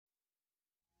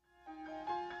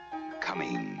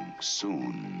Coming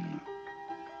soon.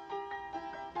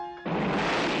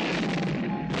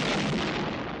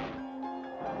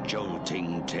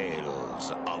 Jolting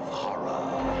tales of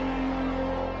horror.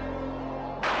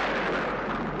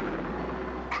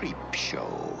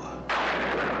 Creepshow.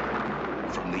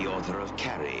 From the author of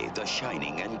Carrie, The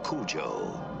Shining, and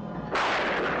Cujo.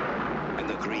 And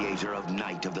the creator of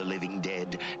Night of the Living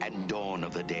Dead and Dawn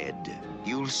of the Dead.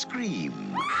 You'll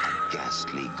scream at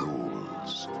ghastly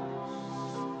ghouls.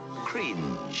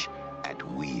 Cringe at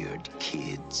weird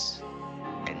kids.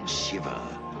 And shiver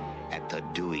at the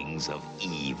doings of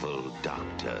evil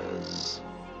doctors.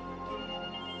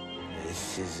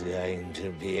 This is going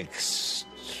to be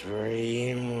extremely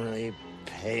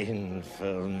painful,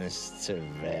 Mr.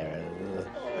 Verrill.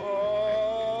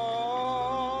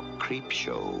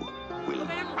 Creepshow will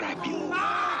grab you,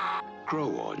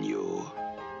 grow on you,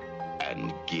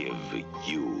 and give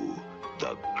you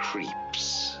the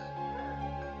creeps.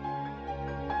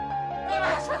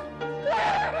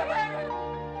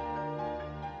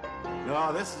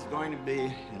 No, this is going to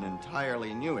be an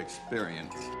entirely new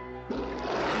experience.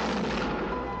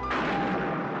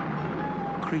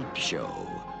 Creepshow,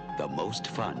 the most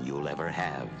fun you'll ever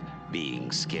have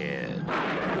being scared.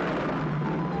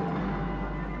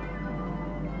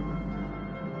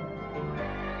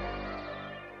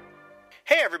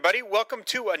 Hey everybody, welcome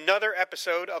to another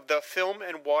episode of the Film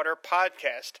and Water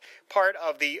Podcast, part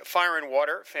of the Fire and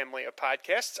Water family of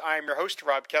podcasts. I'm your host,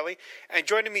 Rob Kelly, and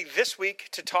joining me this week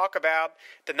to talk about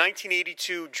the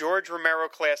 1982 George Romero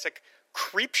classic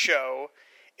Creepshow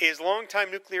is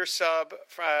longtime nuclear sub,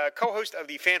 co-host of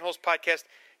the Fanholes podcast,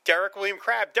 Derek William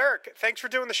Crabb. Derek, thanks for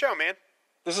doing the show, man.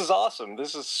 This is awesome.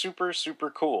 This is super, super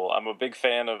cool. I'm a big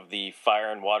fan of the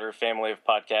Fire and Water family of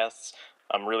podcasts.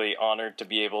 I'm really honored to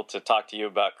be able to talk to you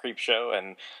about Creepshow,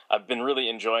 and I've been really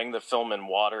enjoying the Film and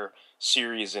Water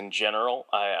series in general.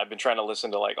 I've been trying to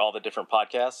listen to like all the different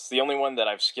podcasts. The only one that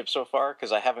I've skipped so far,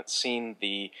 because I haven't seen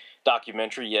the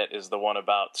documentary yet, is the one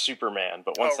about Superman.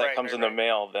 But once that comes in the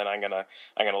mail, then I'm gonna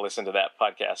listen to that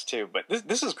podcast too. But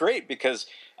this is great because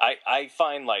I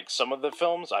find like some of the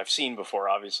films I've seen before.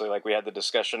 Obviously, like we had the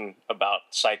discussion about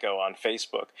Psycho on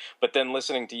Facebook, but then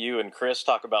listening to you and Chris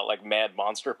talk about like Mad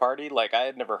Monster Party, like I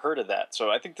had never heard of that. So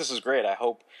I think this is great. I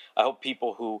hope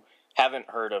people who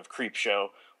haven't heard of Creepshow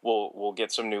will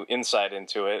get some new insight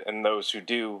into it, and those who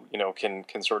do,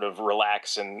 can sort of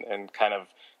relax and kind of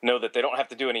know that they don't have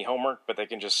to do any homework, but they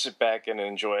can just sit back and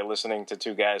enjoy listening to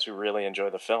two guys who really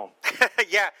enjoy the film.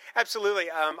 Yeah, absolutely.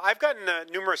 I've gotten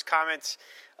numerous comments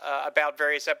about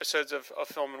various episodes of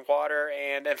Film and Water,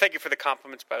 and thank you for the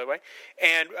compliments, by the way.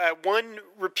 And one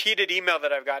repeated email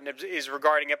that I've gotten is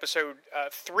regarding episode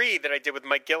 3 that I did with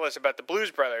Mike Gillis about the Blues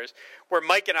Brothers, where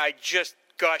Mike and I just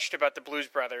gushed about the Blues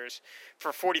Brothers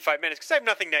for 45 minutes, because I have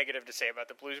nothing negative to say about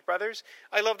the Blues Brothers.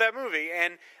 I love that movie,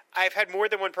 and I've had more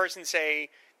than one person say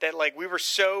that like we were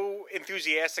so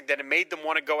enthusiastic that it made them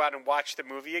want to go out and watch the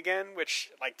movie again,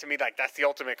 which like to me like that's the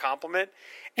ultimate compliment.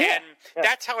 Yeah, and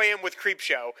that's how I am with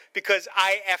Creepshow, because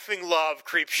I effing love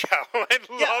Creepshow and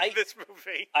love this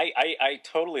movie. I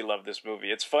totally love this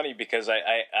movie. It's funny because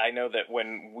I know that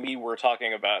when we were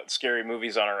talking about scary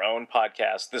movies on our own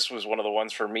podcast, this was one of the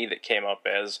ones for me that came up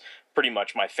as pretty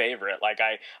much my favorite. Like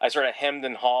I sort of hemmed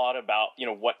and hawed about,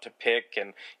 what to pick.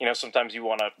 And, sometimes you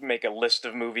want to make a list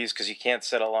of movies because you can't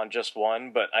settle on just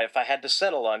one. But if I had to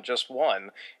settle on just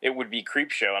one, it would be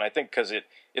Creepshow. And I think because it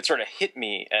sort of hit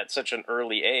me at such an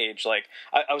early age. Like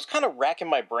I was kind of racking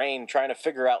my brain trying to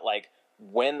figure out like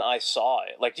when I saw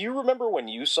it. Like, do you remember when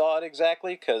you saw it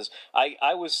exactly? Because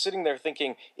I was sitting there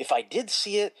thinking, if I did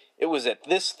see it, it was at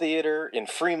this theater in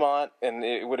Fremont, and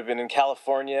it would have been in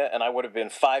California, and I would have been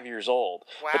 5 years old.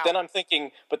 Wow. But then I'm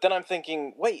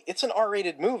thinking, wait, it's an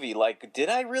R-rated movie. Like, did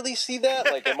I really see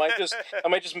that? Like, am I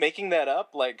just making that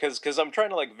up? Like, because I'm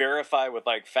trying to like verify with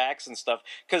like facts and stuff.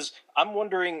 Because I'm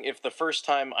wondering if the first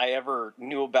time I ever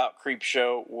knew about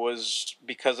Creepshow was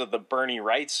because of the Bernie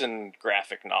Wrightson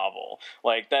graphic novel.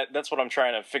 Like that's what I'm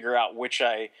trying to figure out. Which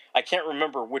I can't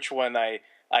remember which one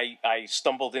I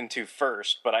stumbled into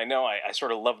first, but I know I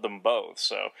sort of love them both.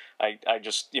 So I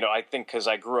just, I think because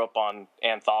I grew up on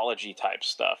anthology type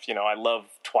stuff, I love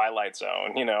Twilight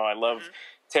Zone, I love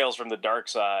Tales from the Dark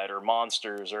Side or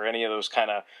Monsters or any of those kind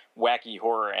of wacky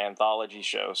horror anthology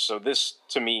shows. So this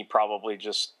to me probably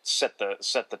just set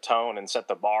the tone and set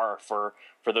the bar for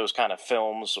those kind of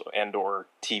films and or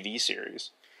TV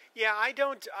series. Yeah, I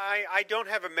don't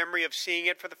have a memory of seeing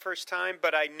it for the first time,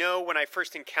 but I know when I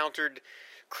first encountered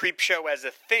Creepshow as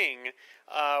a thing,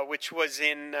 which was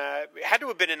had to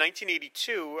have been in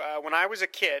 1982. When I was a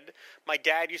kid, my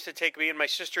dad used to take me and my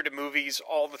sister to movies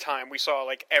all the time. We saw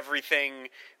like everything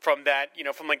from that,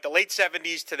 from like the late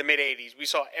 70s to the mid 80s. We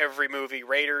saw every movie,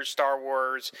 Raiders, Star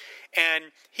Wars, and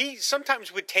he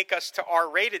sometimes would take us to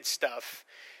R-rated stuff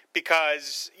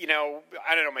because,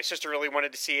 I don't know, my sister really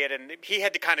wanted to see it, and he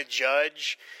had to kind of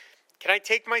judge, can I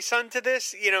take my son to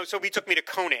this? So he took me to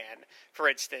Conan, for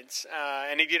instance.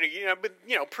 And but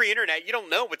pre-internet, you don't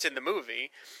know what's in the movie.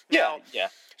 Yeah.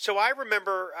 So I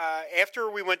remember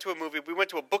after we went to a movie, we went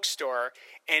to a bookstore,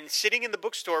 and sitting in the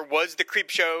bookstore was the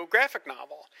Creepshow graphic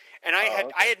novel, and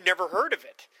I had never heard of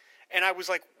it, and I was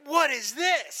like, "What is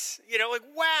this?"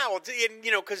 Wow, and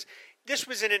because this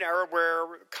was in an era where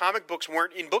comic books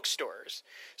weren't in bookstores,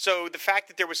 so the fact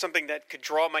that there was something that could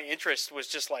draw my interest was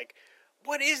just like,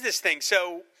 what is this thing?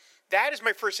 So that is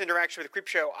my first interaction with the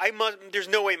Creepshow. There's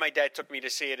no way my dad took me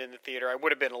to see it in the theater. I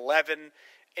would have been 11.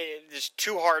 It's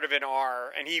too hard of an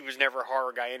R, and he was never a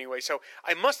horror guy anyway. So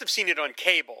I must have seen it on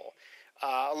cable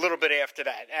a little bit after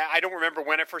that. I don't remember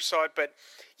when I first saw it, but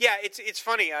yeah, it's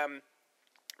funny.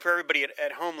 For everybody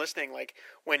at home listening, like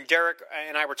when Derek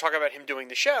and I were talking about him doing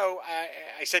the show,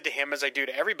 I said to him, as I do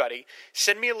to everybody,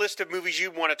 send me a list of movies you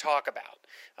want to talk about.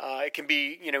 It can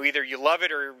be, either you love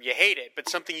it or you hate it, but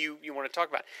something you want to talk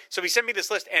about. So he sent me this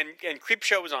list, and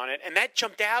Creepshow was on it, and that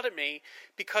jumped out at me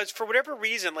because for whatever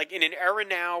reason, like in an era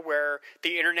now where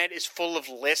the internet is full of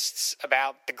lists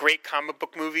about the great comic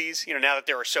book movies, now that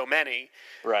there are so many,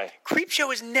 right?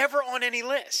 Creepshow is never on any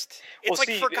list. It's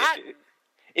forgotten.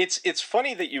 It's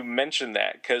funny that you mentioned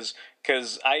that because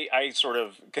I sort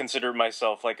of consider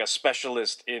myself like a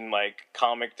specialist in like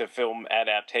comic to film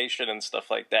adaptation and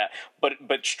stuff like that. But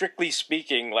strictly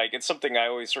speaking, like it's something I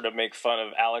always sort of make fun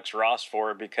of Alex Ross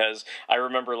for, because I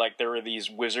remember like there were these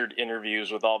Wizard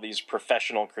interviews with all these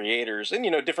professional creators, and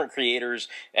different creators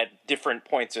at different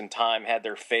points in time had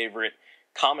their favorite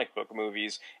comic book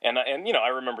movies, and I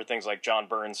remember things like John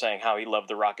Byrne saying how he loved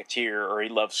The Rocketeer or he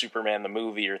loved Superman the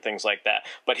movie or things like that,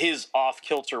 but his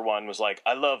off-kilter one was like,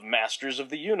 I love Masters of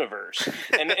the Universe,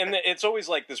 and it's always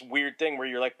like this weird thing where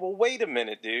you're like, well, wait a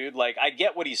minute, dude, like I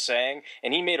get what he's saying,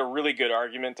 and he made a really good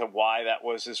argument to why that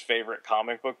was his favorite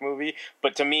comic book movie,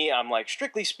 but to me, I'm like,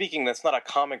 strictly speaking, that's not a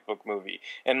comic book movie.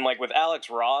 And like with Alex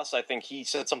Ross, I think he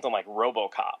said something like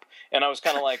RoboCop, and I was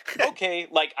kind of like, okay,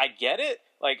 like I get it.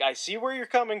 Like, I see where you're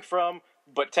coming from,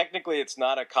 but technically it's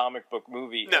not a comic book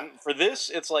movie. No. And for this,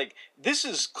 it's like, this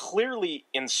is clearly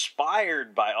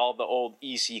inspired by all the old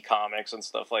EC comics and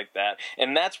stuff like that.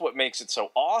 And that's what makes it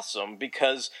so awesome,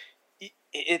 because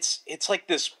it's like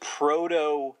this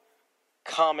proto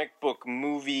comic book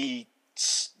movie.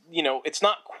 It's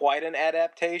not quite an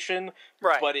adaptation,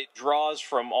 right, but it draws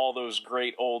from all those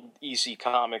great old EC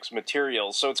Comics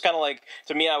materials. So it's kind of like,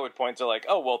 to me, I would point to like,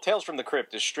 oh, well, Tales from the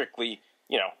Crypt is strictly,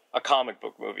 a comic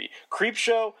book movie.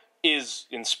 Creepshow is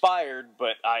inspired,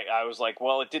 but I was like,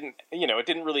 well, it didn't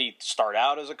really start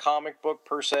out as a comic book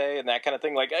per se, and that kind of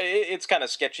thing. Like, it's kind of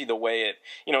sketchy the way it,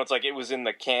 it's like it was in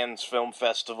the Cannes Film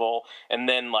Festival, and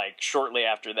then like shortly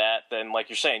after that, then like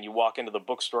you're saying, you walk into the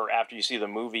bookstore after you see the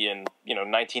movie in,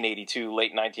 1982,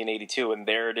 late 1982, and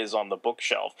there it is on the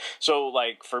bookshelf. So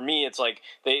like for me, it's like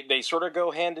they sort of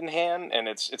go hand in hand, and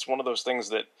it's one of those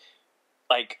things that,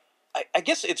 like, I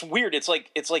guess it's weird. It's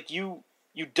like you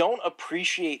don't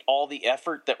appreciate all the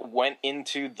effort that went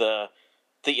into the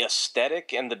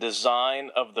aesthetic and the design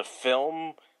of the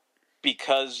film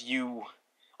because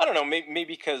I don't know, maybe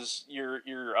because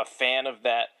you're a fan of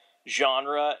that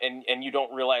genre and you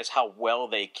don't realize how well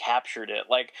they captured it.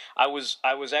 Like I was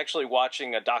actually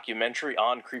watching a documentary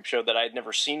on Creepshow that I had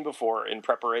never seen before in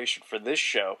preparation for this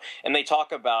show, and they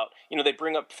talk about, they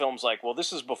bring up films like, well,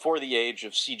 this is before the age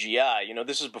of CGI,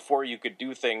 this is before you could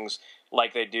do things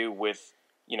like they do with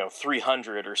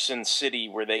 300 or Sin City,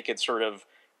 where they could sort of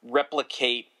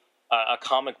replicate a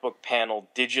comic book panel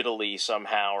digitally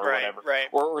somehow or whatever. Right.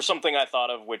 Or something I thought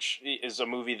of, which is a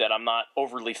movie that I'm not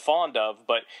overly fond of,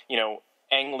 but,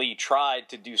 Ang Lee tried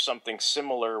to do something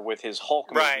similar with his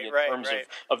Hulk movie in terms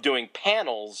of doing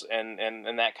panels and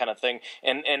that kind of thing.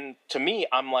 And to me,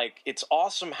 I'm like, it's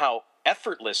awesome how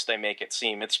effortless they make it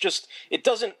seem. It's just,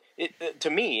 to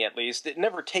me at least, it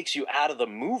never takes you out of the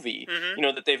movie.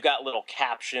 Mm-hmm. That they've got little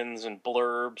captions and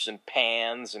blurbs and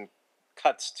pans and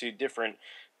cuts to different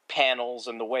panels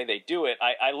and the way they do it.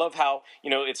 I love how,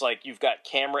 it's like you've got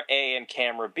camera A and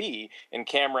camera B, and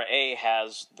camera A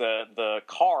has the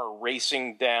car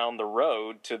racing down the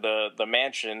road to the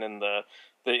mansion and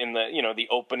the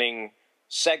opening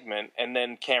segment, and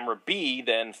then camera B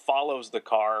then follows the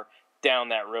car down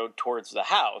that road towards the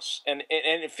house, and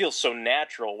it feels so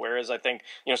natural. Whereas I think,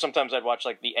 sometimes I'd watch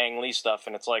like the Ang Lee stuff,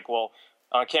 and it's like, well,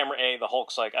 on camera A, the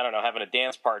Hulk's like, I don't know, having a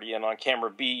dance party, and on camera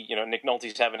B, Nick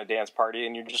Nolte's having a dance party,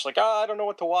 and you're just like, I don't know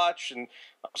what to watch, and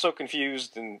I'm so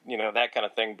confused, and that kind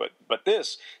of thing. But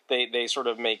this, they sort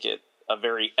of make it a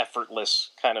very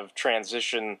effortless kind of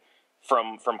transition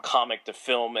from comic to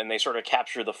film, and they sort of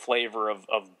capture the flavor of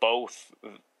both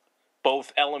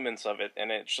elements of it, and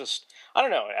it's just, I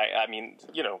don't know. I mean,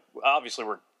 obviously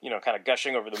we're kind of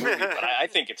gushing over the movie, but I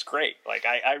think it's great. Like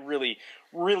I really,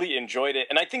 really enjoyed it,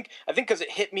 and I think because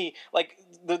it hit me, like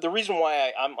the reason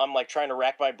why I'm like trying to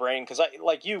rack my brain, because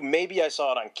maybe I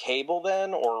saw it on cable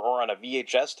then, or on a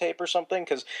VHS tape or something,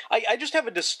 because I just have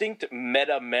a distinct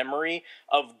meta memory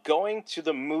of going to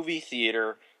the movie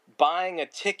theater, buying a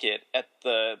ticket at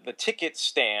the ticket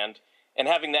stand, and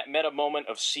having that meta moment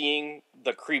of seeing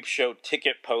the Creepshow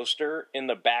ticket poster in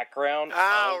the background.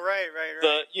 Oh, right.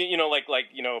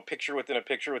 The picture within a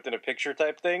picture within a picture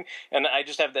type thing. And I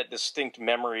just have that distinct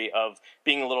memory of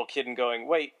being a little kid and going,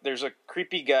 wait, there's a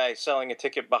creepy guy selling a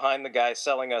ticket behind the guy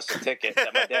selling us a ticket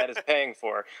that my dad is paying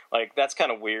for. Like, that's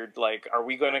kind of weird. Like, are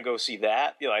we going to go see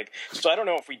that? So I don't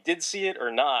know if we did see it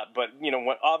or not, but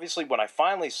when I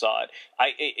finally saw it,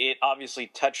 it obviously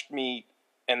touched me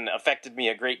and affected me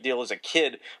a great deal as a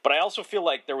kid, but I also feel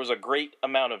like there was a great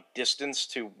amount of distance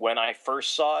to when I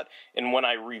first saw it and when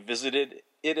I revisited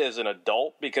it as an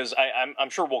adult, because I'm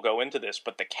sure we'll go into this,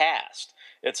 but the cast,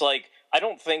 it's like, I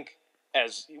don't think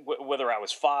whether I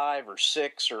was 5 or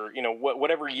 6 or,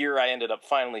 whatever year I ended up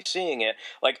finally seeing it,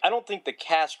 like, I don't think the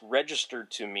cast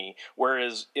registered to me,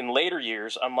 whereas in later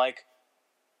years, I'm like,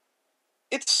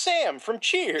 it's Sam from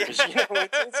Cheers,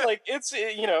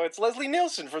 it's Leslie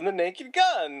Nielsen from The Naked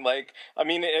Gun. Like, I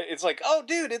mean, it's like, oh,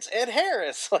 dude, it's Ed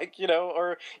Harris. Like,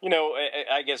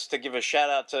 I guess to give a shout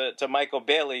out to Michael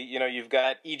Bailey, you've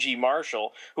got E.G.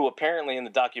 Marshall, who apparently in the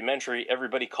documentary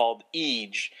everybody called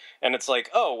Eej, and it's like,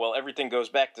 oh, well, everything goes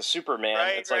back to Superman.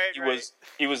 Right, it's like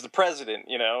he was the president,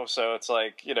 so it's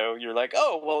like, you're like,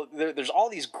 oh, well, there's all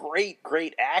these great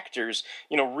actors,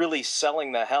 really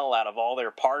selling the hell out of all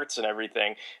their parts and everything.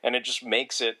 And it just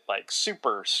makes it like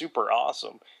super, super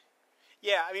awesome.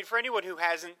 Yeah, I mean, for anyone who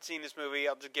hasn't seen this movie,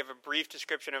 I'll just give a brief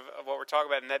description of what we're talking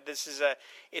about. And that this is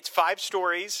it's 5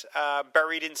 stories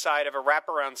buried inside of a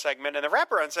wraparound segment, and the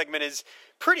wraparound segment is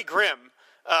pretty grim.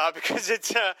 Because it's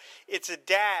a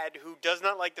dad who does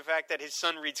not like the fact that his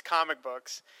son reads comic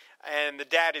books, and the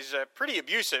dad is pretty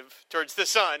abusive towards the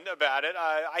son about it.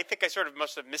 I think I sort of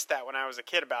must have missed that when I was a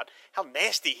kid, about how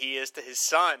nasty he is to his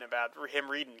son about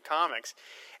him reading comics.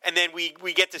 And then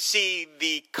we get to see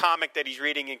the comic that he's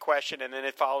reading in question, and then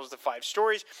it follows the 5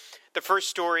 stories. The first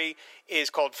story is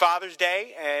called Father's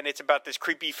Day, and it's about this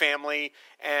creepy family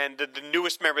and the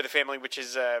newest member of the family, which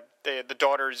is the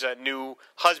daughter's new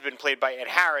husband, played by Ed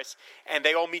Harris. And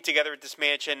they all meet together at this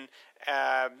mansion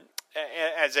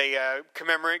as a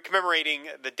commemorating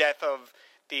the death of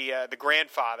the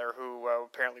grandfather, who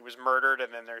apparently was murdered.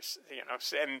 And then there's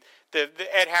and the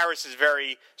Ed Harris is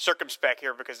very circumspect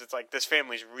here, because it's like, this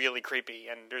family's really creepy,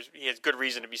 and he has good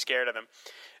reason to be scared of them.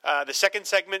 The second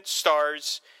segment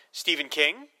stars Stephen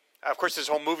King. Of course, this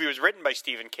whole movie was written by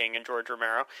Stephen King and George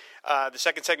Romero. The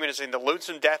second segment is in The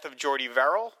Lonesome Death of Jordy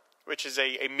Verrill, which is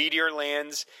a meteor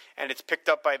lands, and it's picked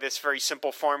up by this very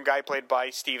simple farm guy played by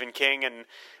Stephen King, and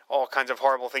all kinds of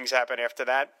horrible things happen after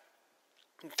that.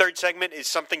 The third segment is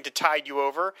Something to Tide You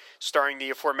Over, starring the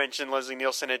aforementioned Leslie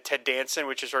Nielsen and Ted Danson,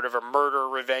 which is sort of a murder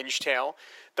revenge tale.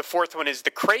 The fourth one is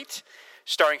The Crate,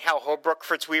 starring Hal Holbrook,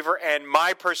 Fritz Weaver, and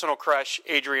my personal crush,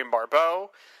 Adrienne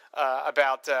Barbeau,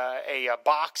 about a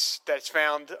box that's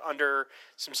found under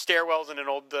some stairwells in an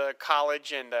old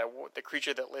college, and the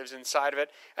creature that lives inside of it.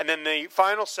 And then the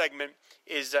final segment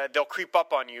is They'll Creep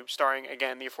Up on You, starring,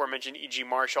 again, the aforementioned E.G.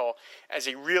 Marshall as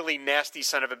a really nasty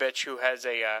son of a bitch who has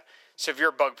a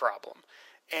severe bug problem.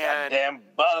 And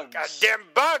Goddamn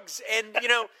bugs! And,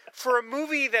 for a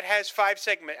movie that has 5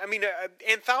 segments, I mean,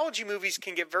 anthology movies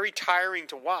can get very tiring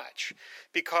to watch,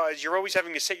 because you're always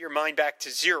having to set your mind back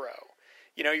to zero.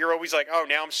 You're always like, oh,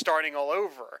 now I'm starting all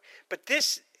over. But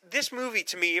this movie,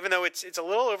 to me, even though it's a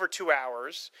little over 2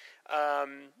 hours,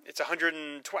 it's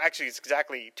 120. Actually, it's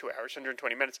exactly 2 hours,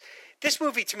 120 minutes. This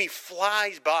movie, to me,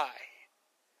 flies by.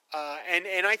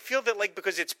 And I feel that, like,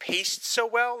 because it's paced so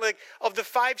well, like, of the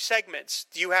 5 segments,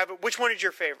 which one is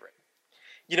your favorite?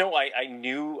 I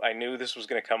knew this was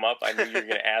going to come up. I knew you were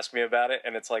going to ask me about it,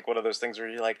 and it's like one of those things where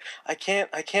you're like, I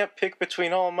can't pick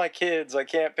between all of my kids. I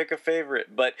can't pick a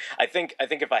favorite. But I think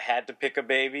if I had to pick a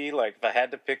baby, like if I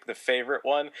had to pick the favorite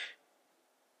one,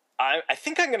 I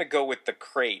think I'm gonna go with The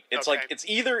Crate. It's Okay. like it's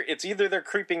either they're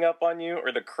creeping up on you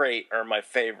or The Crate are my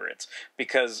favorites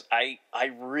because I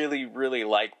really really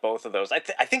like both of those. I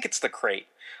think it's The Crate.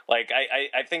 Like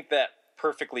I think that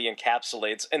perfectly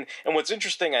encapsulates and what's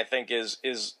interesting I think is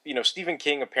Stephen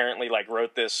King apparently like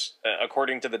wrote this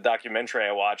according to the documentary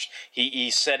I watched. He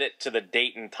set it to the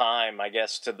date and time, I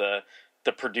guess, to the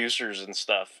producers and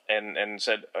stuff and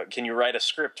said, can you write a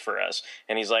script for us?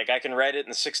 And he's like, I can write it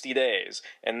in 60 days.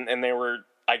 And they were,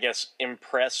 I guess,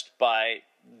 impressed by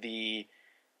the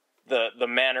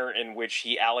manner in which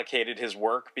he allocated his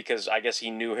work because I guess he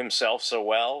knew himself so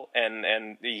well.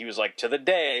 And he was like, to the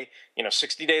day,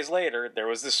 60 days later, there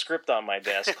was this script on my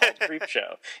desk called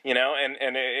Creepshow, and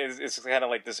it's kind of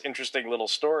like this interesting little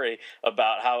story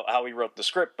about how he wrote the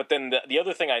script. But then the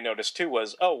other thing I noticed too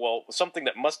was, something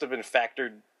that must have been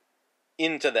factored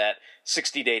into that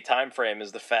 60-day time frame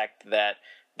is the fact that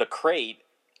The Crate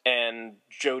and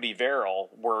Jody Verrill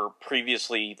were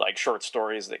previously like short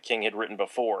stories that King had written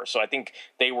before. So I think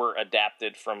they were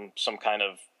adapted from some kind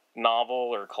of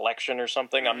novel or collection or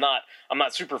something. I'm not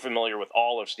super familiar with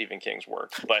all of Stephen King's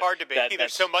work, but hard to be.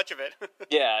 There's so much of it.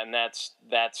 Yeah, and that's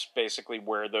basically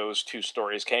where those two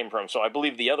stories came from. So I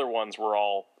believe the other ones were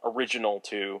all original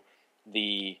to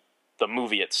the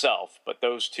movie itself, but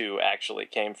those two actually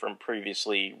came from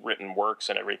previously written works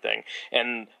and everything.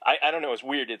 And I don't know, it's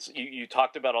weird. It's you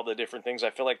talked about all the different things.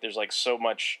 I feel like there's like so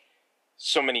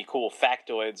many cool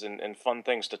factoids and fun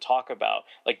things to talk about.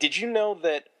 Like, did you know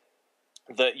that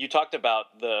you talked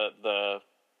about the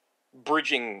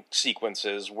bridging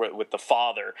sequences with the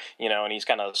father, and he's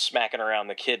kind of smacking around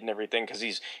the kid and everything because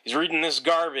he's reading this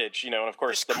garbage, and of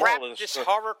course moral of this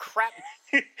horror crap.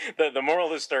 the moral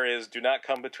of the story is do not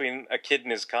come between a kid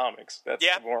and his comics. That's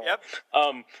the moral. Yep.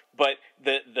 But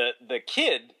the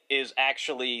kid is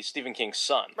actually Stephen King's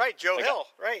son. Right, Joe Hill.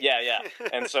 Right. Yeah.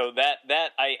 And so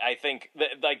that I think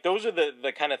that, like, those are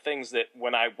the kind of things that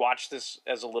when I watched this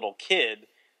as a little kid,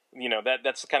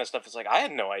 that's the kind of stuff. It's like I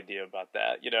had no idea about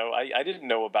that. I didn't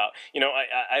know about.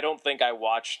 I don't think I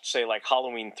watched, say, like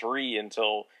Halloween 3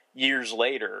 until years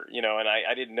later. And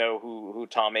I didn't know who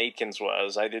Tom Atkins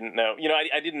was. I didn't know.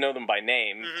 I didn't know them by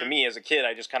name. Mm-hmm. To me, as a kid,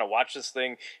 I just kind of watched this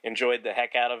thing, enjoyed the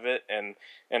heck out of it, and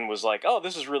was like, oh,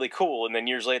 this is really cool. And then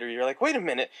years later, you're like, wait a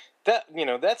minute,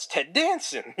 that's Ted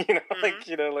Danson.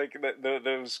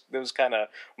 Mm-hmm. Those kind of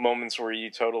moments where you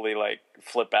totally like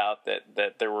flip out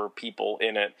that there were people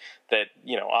in it that,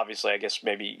 obviously I guess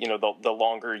maybe, the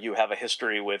longer you have a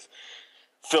history with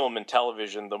film and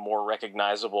television, the more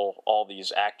recognizable all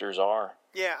these actors are.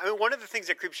 Yeah, I mean, one of the things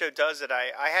that Creepshow does that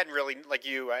I hadn't really, like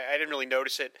you, I didn't really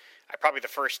notice it. Probably the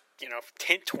first,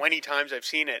 10, 20 times I've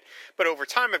seen it. But over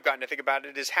time I've gotten to think about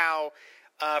it is how,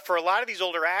 for a lot of these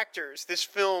older actors, this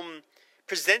film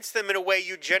presents them in a way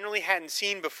you generally hadn't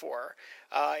seen before.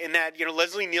 In that,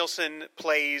 Leslie Nielsen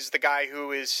plays the guy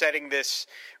who is setting this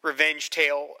revenge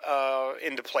tale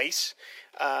into place.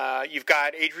 You've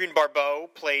got Adrienne Barbeau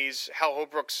plays Hal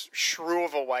Holbrook's shrew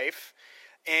of a wife.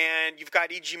 And you've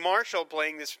got E.G. Marshall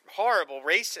playing this horrible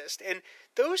racist. And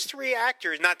those three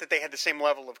actors, not that they had the same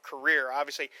level of career,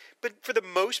 obviously, but for the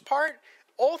most part,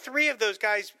 all three of those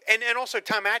guys, and also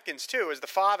Tom Atkins, too, as the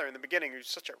father in the beginning, who's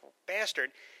such a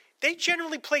bastard, they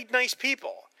generally played nice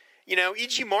people.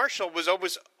 E.G. Marshall was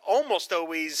almost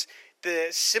always the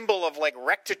symbol of, like,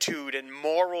 rectitude and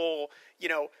moral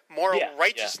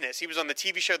righteousness. Yeah. He was on the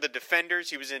TV show The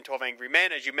Defenders. He was in 12 Angry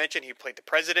Men. As you mentioned, he played the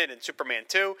president in Superman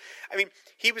 2. I mean,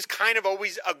 he was kind of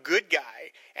always a good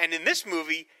guy. And in this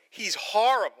movie, he's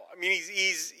horrible. I mean,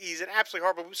 he's an absolutely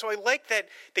horrible. So I like that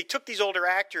they took these older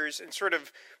actors and sort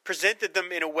of presented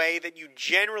them in a way that you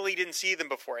generally didn't see them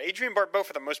before. Adrienne Barbeau,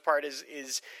 for the most part,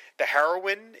 is the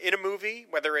heroine in a movie,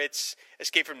 whether it's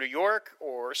Escape from New York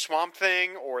or Swamp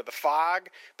Thing or The Fog.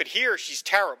 But here, she's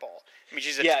terrible. I mean,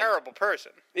 she's a terrible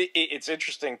person. It's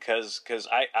interesting because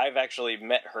I've actually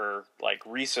met her, like,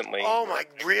 recently. Oh, my,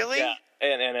 really? Yeah.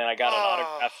 And I got an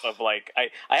autograph of, like, I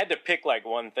had to pick, like,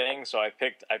 one thing, so I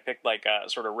picked like a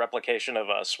sort of replication of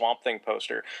a Swamp Thing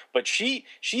poster. But she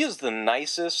is the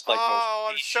nicest, like,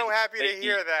 I'm so happy to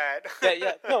hear that.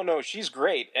 Yeah. No, she's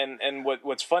great. And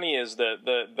what's funny is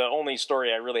the only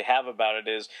story I really have about it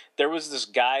is there was this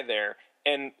guy there,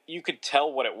 and you could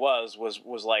tell what it was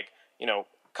like,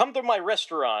 come to my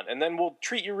restaurant, and then we'll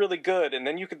treat you really good, and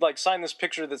then you could, like, sign this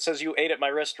picture that says you ate at my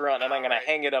restaurant, and I'm going to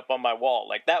hang it up on my wall.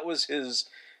 Like, that was his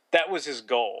that was his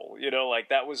goal, like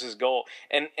that was his goal.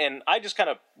 And I just kind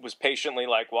of was patiently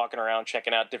like walking around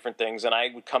checking out different things, and I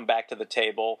would come back to the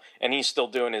table and he's still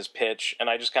doing his pitch, and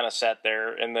I just kind of sat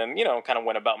there and then, kind of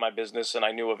went about my business, and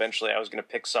I knew eventually I was going to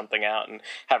pick something out and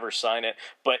have her sign it.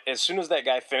 But as soon as that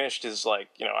guy finished his, like,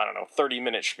 I don't know,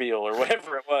 30-minute spiel or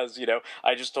whatever it was,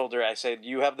 I just told her, I said,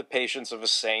 "You have the patience of a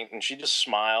saint," and she just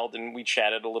smiled, and we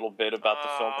chatted a little bit about the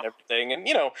film and everything. And,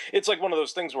 it's like one of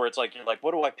those things where it's like, you're like,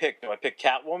 what do I pick? Do I pick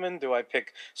Catwoman? Do I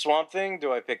pick Swamp Thing?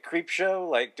 Do I pick Creepshow?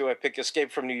 Like, do I pick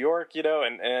Escape from New York?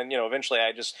 And eventually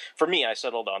for me, I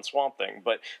settled on Swamp Thing.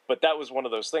 But that was one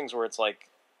of those things where it's like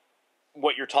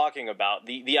what you're talking about,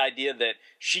 the idea that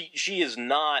she is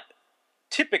not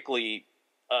typically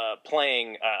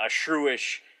playing a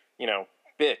shrewish,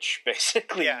 bitch,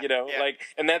 basically, like,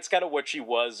 and that's kind of what she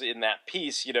was in that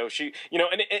piece, she,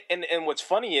 and what's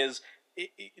funny is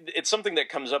it's something that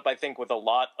comes up, I think, with a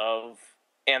lot of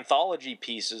anthology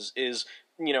pieces is,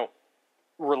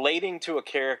 relating to a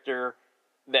character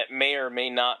that may or may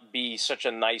not be such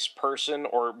a nice person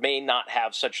or may not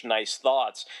have such nice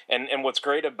thoughts. And what's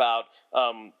great about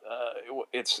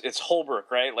it's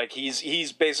Holbrook, right? Like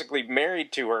he's basically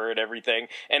married to her and everything,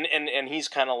 and he's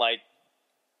kind of like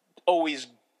always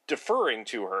deferring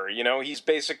to her. He's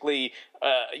basically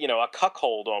a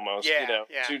cuckold almost.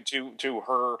 To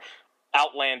her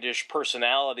outlandish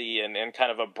personality and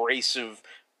kind of abrasive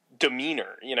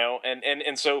demeanor,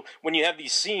 and so when you have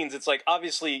these scenes, it's like,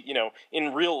 obviously,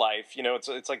 in real life,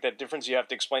 it's like that difference you have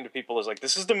to explain to people is like,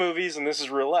 this is the movies and this is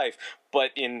real life.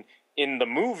 But in the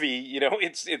movie,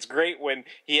 it's great when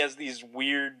he has these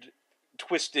weird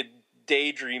twisted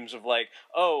daydreams of like,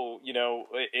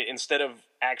 instead of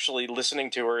actually listening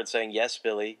to her and saying, yes,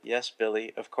 Billy,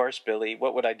 of course, Billy,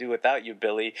 what would I do without you,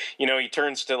 Billy? He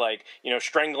turns to like,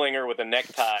 strangling her with a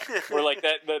necktie. Or like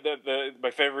that,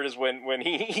 my favorite is when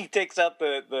he takes out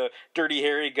the Dirty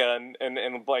Harry gun and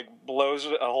like blows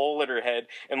a hole in her head,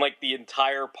 and like the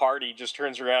entire party just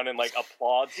turns around and like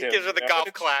applauds him. Gives her the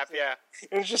golf clap, yeah.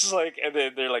 It's just like, and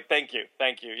they're like, thank you,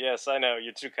 yes, I know,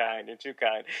 you're too kind, and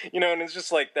it's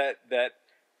just like that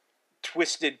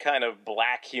twisted kind of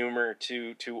black humor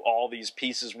to all these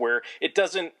pieces where it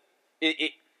doesn't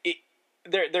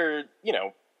they're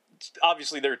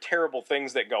obviously there are terrible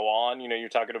things that go on. You're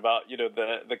talking about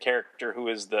the character who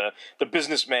is the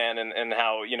businessman and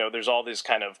how there's all this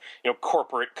kind of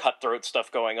corporate cutthroat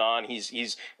stuff going on.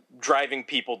 He's driving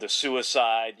people to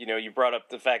suicide. You brought up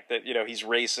the fact that he's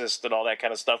racist and all that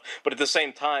kind of stuff, but at the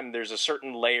same time there's a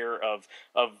certain layer of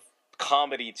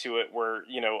comedy to it where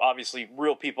obviously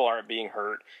real people aren't being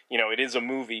hurt. It is a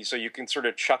movie, so you can sort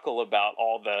of chuckle about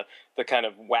all the kind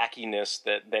of wackiness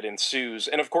that ensues.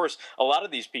 And of course, a lot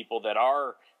of these people that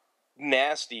are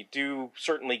nasty do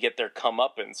certainly get their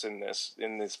comeuppance in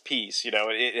this piece.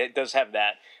 It does have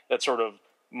that sort of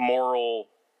moral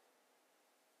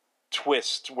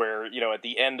twist where at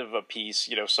the end of a piece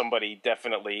somebody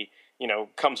definitely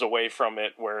comes away from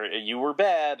it where you were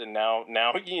bad, and now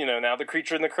the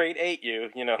creature in the crate ate you,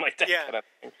 like that kind of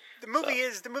thing. The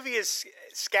movie is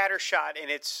scattershot in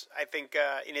its, I think,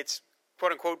 in its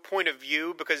quote unquote point of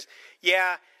view, because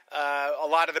a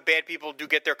lot of the bad people do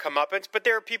get their comeuppance, but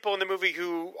there are people in the movie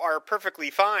who are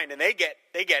perfectly fine and they get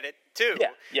it too.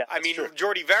 Yeah. I mean,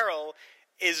 Jordy Verrill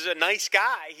is a nice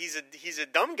guy. He's a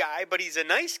dumb guy, but he's a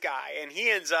nice guy, and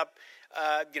he ends up.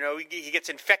 He gets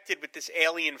infected with this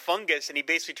alien fungus, and he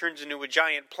basically turns into a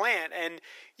giant plant, and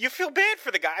you feel bad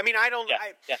for the guy. I mean,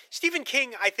 Stephen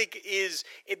King, I think,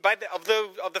 of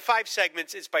the 5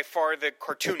 segments, is by far the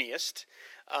cartooniest,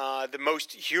 the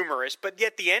most humorous, but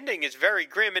yet the ending is very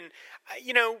grim. And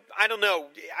I don't know,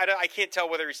 I can't tell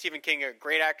whether Stephen King a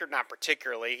great actor, not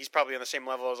particularly. He's probably on the same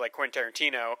level as like Quentin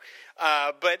Tarantino,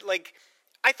 but like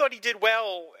I thought he did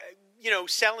well.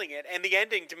 Selling it, and the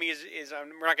ending to me is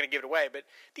we're not going to give it away, but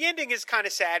the ending is kind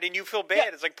of sad, and you feel bad. Yeah.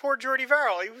 It's like, poor Jordy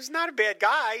Verrill, he was not a bad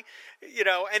guy,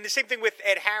 and the same thing with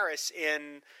Ed Harris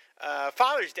in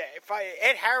Father's Day.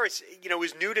 Ed Harris,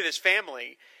 is new to this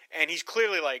family, and he's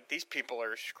clearly like, these people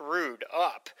are screwed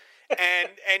up, and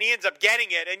he ends up getting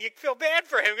it, and you feel bad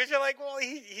for him, because you're like, well,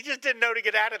 he just didn't know to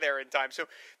get out of there in time. So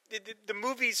the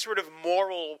movie's sort of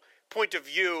moral point of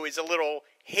view is a little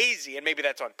hazy, and maybe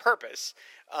that's on purpose,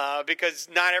 because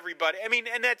not everybody,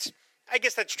 I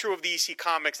guess that's true of the EC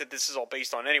Comics that this is all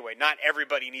based on anyway. Not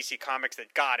everybody in EC Comics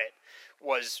that got it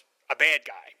was a bad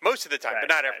guy most of the time, but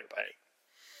not everybody. Right.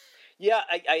 Yeah,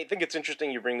 I think it's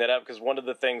interesting you bring that up, because one of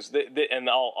the things, and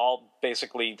I'll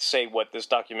basically say what this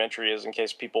documentary is in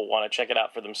case people want to check it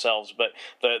out for themselves, but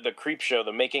the Creepshow,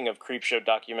 the Making of Creepshow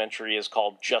documentary is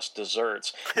called Just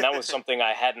Desserts, and that was something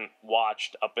I hadn't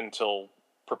watched up until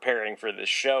preparing for this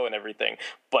show and everything.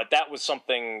 But that was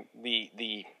something,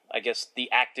 I guess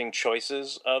the acting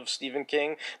choices of Stephen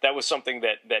King, that was something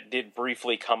that did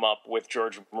briefly come up with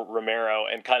George Romero,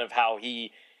 and kind of how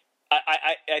he,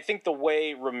 I think the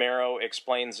way Romero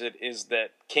explains it is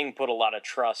that King put a lot of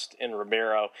trust in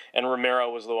Romero, and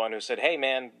Romero was the one who said, "Hey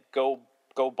man, go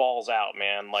balls out,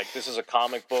 man. Like, this is a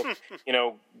comic book,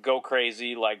 go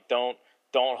crazy. Like, don't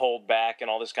hold back," and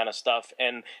all this kind of stuff.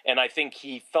 And I think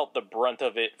he felt the brunt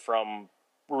of it from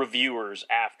reviewers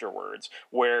afterwards,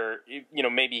 where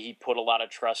maybe he put a lot of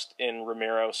trust in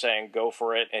Romero saying go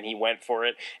for it, and he went for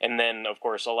it. And then of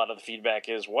course a lot of the feedback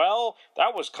is, well,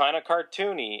 that was kind of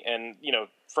cartoony, and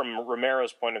from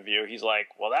Romero's point of view, he's like,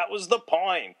 well, that was the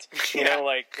point.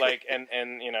 The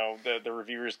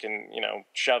reviewers can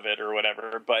shove it or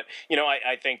whatever. But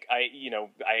I think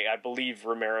I believe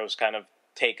Romero's kind of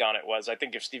take on it was, I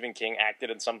think if Stephen King acted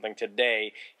in something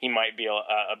today, he might be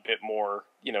a bit more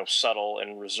subtle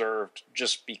and reserved,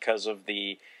 just because of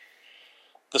the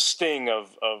sting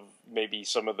of maybe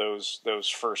some of those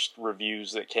first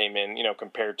reviews that came in,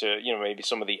 compared to maybe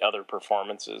some of the other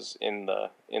performances in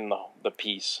the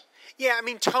piece. Yeah, I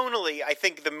mean, tonally, I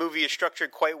think the movie is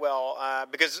structured quite well,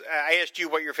 because I asked you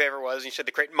what your favorite was, and you said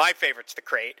The Crate. My favorite's The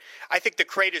Crate. I think The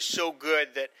Crate is so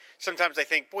good that sometimes I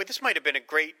think, boy, this might have been a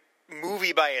great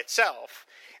movie by itself.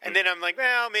 And then I'm like,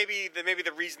 well, maybe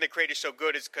the reason The Crate is so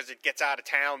good is because it gets out of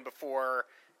town before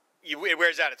it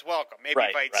wears out its welcome. Maybe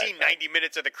if I'd seen 90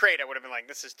 minutes of The Crate, I would have been like,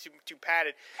 this is too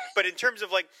padded. But in terms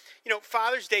of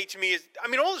Father's Day to me is, I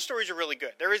mean, all the stories are really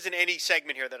good. There isn't any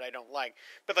segment here that I don't like.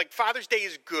 But Father's Day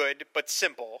is good but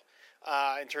simple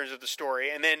in terms of the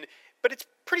story. And then, but it's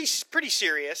pretty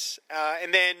serious.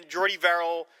 And then Jordy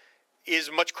Verrill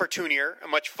is much cartoonier and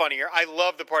much funnier. I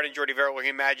love the part in Jordy Verrill where he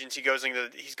imagines he's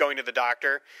going to the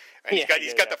doctor, and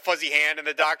he's got the fuzzy hand, and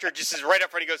the doctor just is right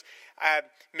up front. He goes,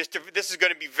 this is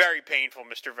going to be very painful,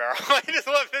 Mr. Verrill." I just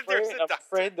love that there's a doctor. I'm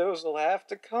afraid those will have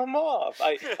to come off.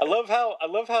 I love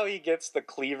how he gets the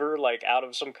cleaver out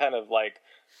of some kind of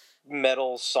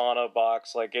metal sauna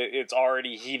box, it's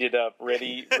already heated up,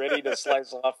 ready to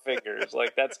slice off fingers.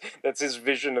 That's his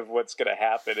vision of what's going to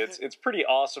happen. It's pretty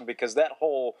awesome, because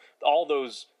all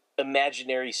those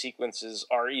imaginary sequences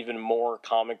are even more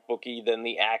comic booky than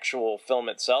the actual film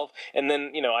itself. And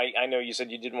then I know you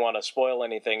said you didn't want to spoil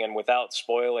anything, and without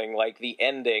spoiling the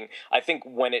ending, I think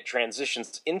when it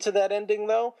transitions into that ending,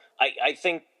 though, I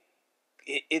think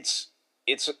it's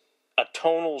a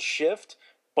tonal shift,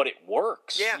 but it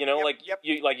works. Yeah,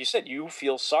 you said, you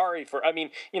feel sorry for. I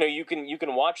mean, you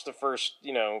can watch the first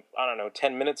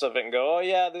 10 minutes of it and go, oh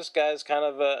yeah, this guy's kind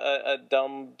of a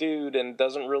dumb dude and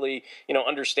doesn't really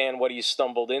understand what he's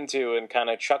stumbled into, and kind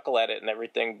of chuckle at it and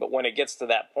everything. But when it gets to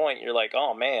that point, you're like,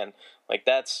 oh man,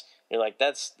 that's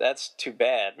too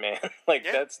bad, man.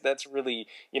 That's really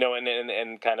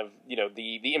and kind of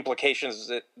the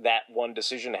implications that one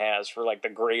decision has for the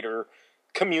greater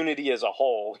community as a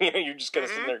whole. You're just gonna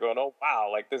sit there going, oh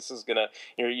wow, this is gonna,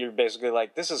 you're basically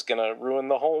this is gonna ruin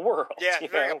the whole world.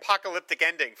 Very apocalyptic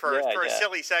ending for a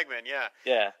silly segment.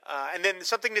 And then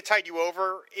Something That Tied You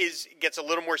Over gets a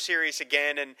little more serious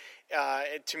again, and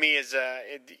it, to me, is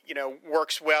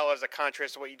works well as a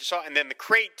contrast to what you just saw. And then The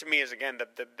Crate to me is again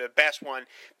the best one,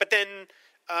 but then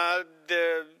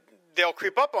They'll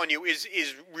Creep Up on You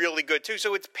is really good too.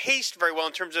 So it's paced very well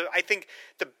in terms of, I think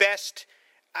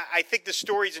the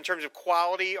stories in terms of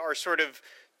quality are sort of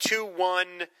 2, 1,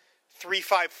 3,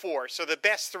 5, 4. So the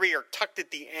best 3 are tucked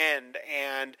at the end,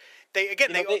 and they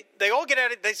all get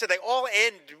at it. They said they all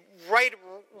end right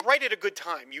at a good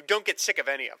time. You don't get sick of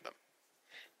any of them.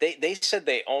 They said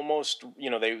they almost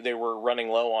they were running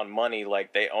low on money.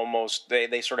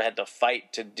 They sort of had to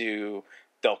fight to do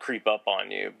They'll Creep Up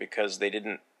on You, because they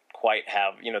didn't quite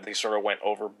have, they sort of went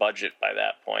over budget by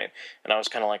that point. And I was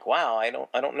kind of like, wow, I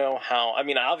don't know how. I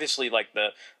mean, obviously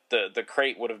the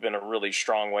Crate would have been a really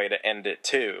strong way to end it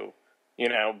too,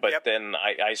 but then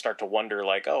I start to wonder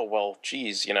oh, well,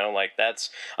 geez, that's,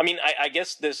 I mean, I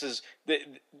guess this is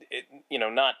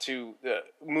not to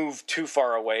move too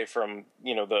far away from,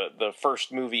 the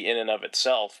first movie in and of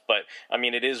itself. But I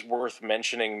mean, it is worth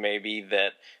mentioning maybe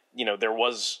that, there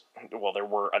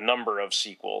were a number of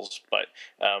sequels, but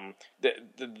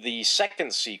the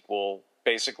second sequel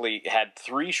basically had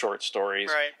 3 short stories.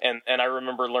 Right. And I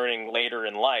remember learning later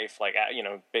in life,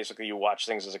 basically you watch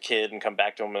things as a kid and come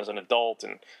back to them as an adult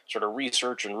and sort of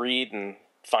research and read and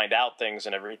find out things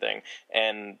and everything.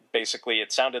 And basically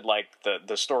it sounded like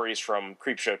the stories from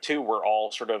Creepshow 2 were all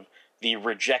sort of the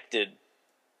rejected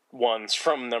ones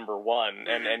from number one,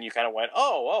 and you kind of went,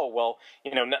 oh, well,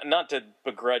 not to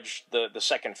begrudge the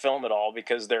second film at all,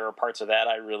 because there are parts of that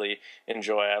I really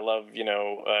enjoy. I love,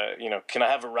 can I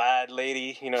have a ride,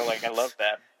 lady? Like, I love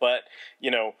that. But,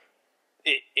 you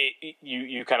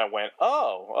kind of went,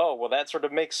 oh, well, that sort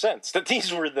of makes sense. That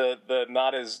these were the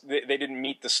not as, they didn't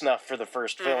meet the snuff for the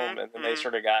first film, and then they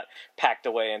sort of got packed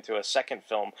away into a second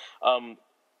film.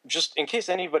 Just in case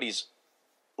anybody's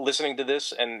listening to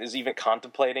this and is even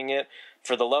contemplating it,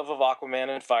 for the love of Aquaman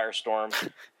and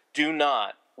Firestorm, do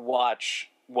not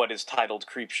watch what is titled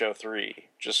Creepshow 3.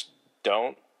 Just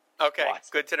don't. Okay,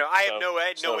 good to know. I have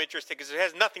no interest in, because it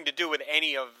has nothing to do with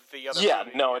any of the other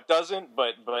movies. No, it doesn't,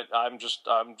 but I'm just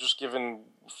giving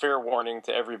fair warning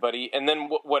to everybody. And then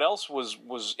what else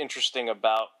was interesting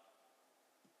about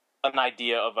an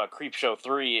idea of a Creepshow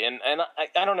 3, and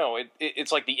I don't know,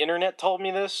 it's like the internet told me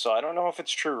this, so I don't know if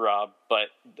it's true, Rob, but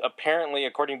apparently,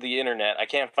 according to the internet, I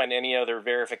can't find any other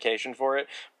verification for it,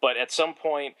 but at some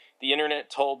point, the internet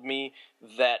told me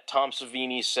that Tom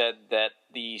Savini said that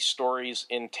the stories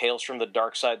in Tales from the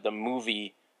Dark Side, the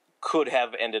movie, could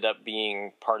have ended up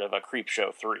being part of a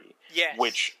Creepshow 3. Yes.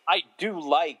 Which I do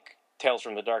like Tales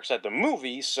from the Dark Side, the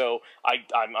movie, so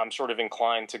I'm sort of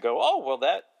inclined to go, oh, well,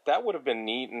 that would have been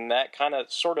neat, and that kind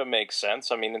of sort of makes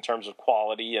sense. I mean, in terms of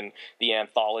quality and the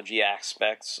anthology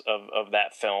aspects of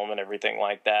that film and everything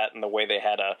like that, and the way they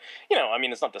had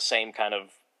it's not the same kind of,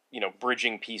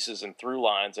 bridging pieces and through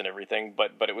lines and everything,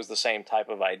 but it was the same type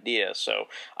of idea. So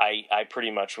I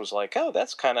pretty much was like, oh,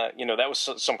 that's kind of, that was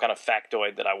some kind of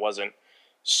factoid that I wasn't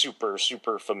super,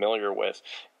 super familiar with.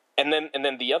 And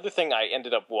then the other thing I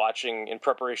ended up watching in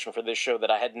preparation for this show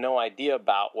that I had no idea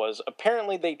about was,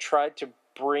 apparently they tried to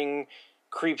bring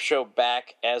Creepshow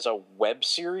back as a web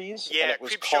series. Yeah, and it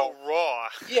was Creepshow Raw.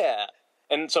 Yeah.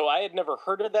 And so I had never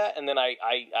heard of that, and then I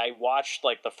watched,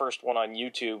 like, the first one on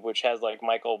YouTube, which has, like,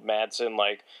 Michael Madsen,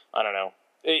 like, I don't know.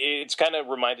 It's kind of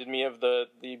reminded me of the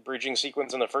bridging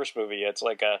sequence in the first movie. It's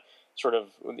like a sort of,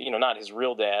 not his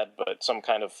real dad, but some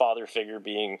kind of father figure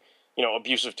being,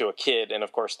 abusive to a kid. And,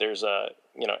 of course, there's a,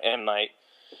 M. Night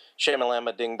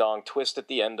Shyamalama Ding Dong twist at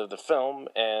the end of the film,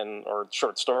 or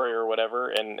short story or whatever,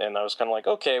 and I was kind of like,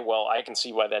 okay, well, I can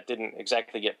see why that didn't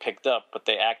exactly get picked up, but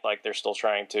they act like they're still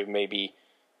trying to maybe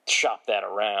shop that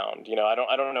around. I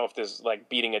don't know if this is like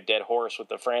beating a dead horse with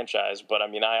the franchise, but I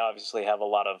mean, I obviously have a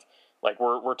lot of, like,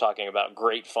 we're talking about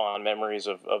great fond memories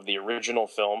of the original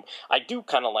film. I do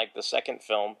kind of like the second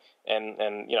film, and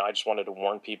I just wanted to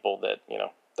warn people that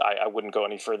I wouldn't go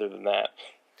any further than that.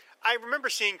 I remember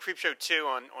seeing Creepshow 2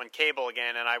 on cable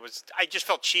again, and I just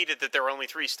felt cheated that there were only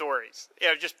 3 stories.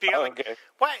 Just being okay.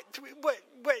 What?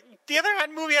 The other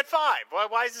movie had 5.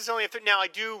 Why is this only a 3? Now, I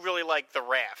do really like The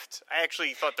Raft. I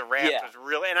actually thought The Raft was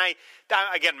really, and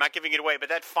again, I'm not giving it away, but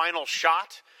that final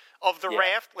shot of the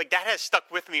raft, like, that has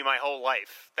stuck with me my whole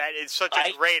life. That is such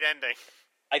a great ending.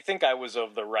 I think I was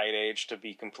of the right age to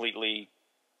be completely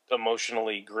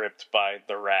emotionally gripped by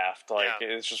The Raft. Like,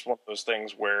 it's just one of those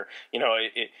things where,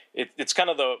 it's kind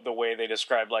of the way they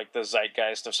describe, like, the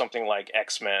zeitgeist of something like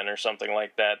X-Men or something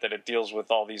like that it deals with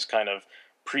all these kind of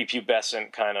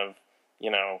prepubescent kind of,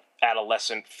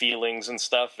 adolescent feelings and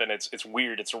stuff, and it's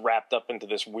weird. It's wrapped up into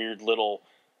this weird little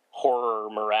horror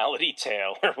morality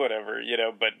tale or whatever,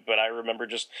 but I remember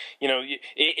just,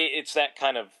 it's that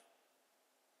kind of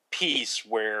piece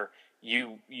where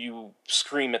you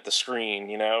scream at the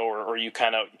screen, or you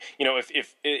kind of,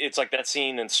 if it's like that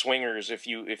scene in Swingers, if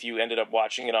you ended up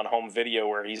watching it on home video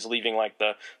where he's leaving like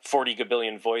the 40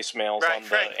 gabillion voicemails on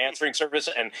the answering service,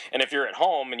 and if you're at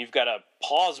home and you've got a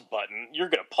pause button, you're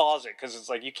going to pause it because it's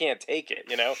like you can't take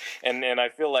it, and I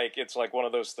feel like it's like one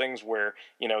of those things where,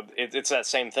 it's that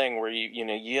same thing where you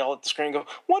yell at the screen and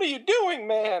go, what are you doing,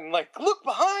 man? Like, look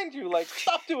behind you, like,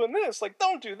 stop doing this, like,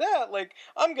 don't do that, like,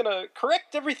 I'm going to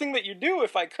correct everything that you do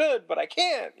if I could, but I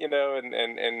can't,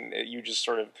 and you just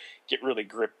sort of get really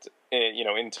gripped,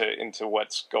 into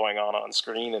what's going on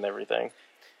screen and everything.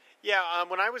 Yeah,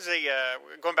 when I was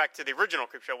going back to the original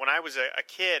Creepshow, when I was a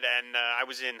kid and I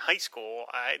was in high school,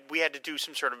 we had to do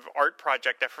some sort of art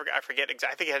project. I forget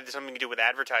exactly. I think it had something to do with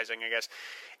advertising, I guess.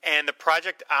 And the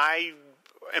project I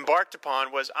embarked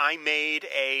upon was I made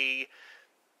a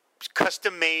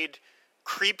custom-made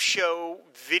Creepshow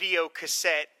video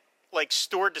cassette, like,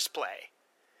 store display.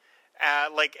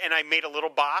 And I made a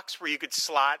little box where you could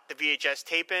slot the VHS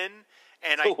tape in,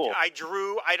 And Cool. I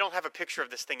drew. I don't have a picture of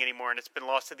this thing anymore, and it's been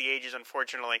lost to the ages,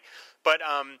 unfortunately. But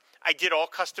I did all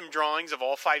custom drawings of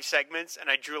all 5 segments, and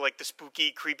I drew like the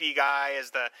spooky, creepy guy as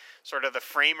the sort of the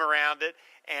frame around it.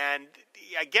 And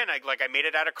again, I made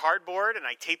it out of cardboard, and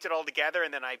I taped it all together,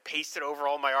 and then I pasted over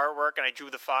all my artwork, and I drew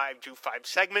 5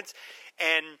 segments,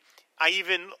 and I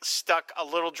even stuck a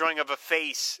little drawing of a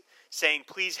face saying,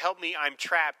 "Please help me, I'm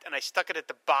trapped," and I stuck it at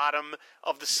the bottom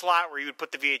of the slot where you would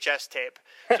put the VHS tape.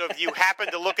 So if you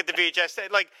happen to look at the VHS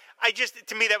tape,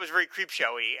 to me that was very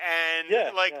Creepshowy, and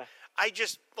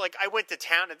I went to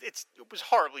town. It was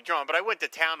horribly drawn, but I went to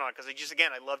town on it because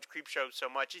I loved Creepshow so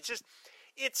much.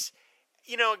 It's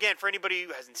again, for anybody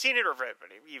who hasn't seen it, or for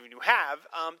anybody even who have,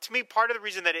 to me, part of the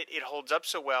reason that it holds up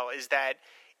so well is that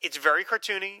it's very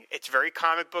cartoony. It's very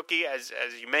comic booky, as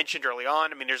you mentioned early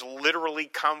on. I mean, there's literally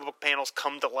comic book panels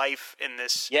come to life in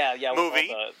this movie.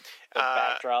 With all the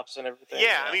backdrops and everything.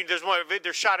 Yeah, I mean, there's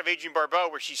a shot of Adrienne Barbeau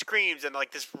where she screams, and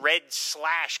like this red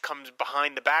slash comes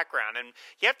behind the background, and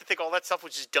you have to think all that stuff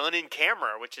was just done in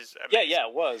camera, which is amazing. Yeah,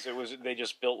 it was. They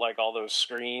just built like all those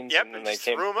screens, Yep, and then they just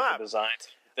came threw up 'em with up. the designs.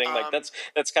 Like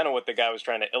that's kind of what the guy was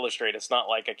trying to illustrate. It's not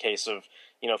like a case of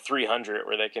 300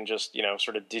 where they can just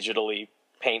sort of digitally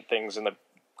paint things in the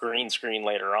green screen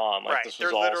later on. Like, right. this was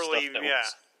They're all literally stuff that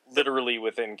was literally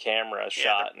within camera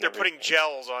shot. They're putting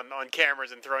gels on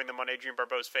cameras and throwing them on Adrienne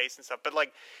Barbeau's face and stuff. But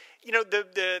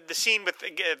the scene with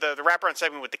the wraparound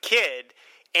segment with the kid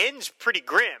ends pretty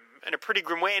grim, in a pretty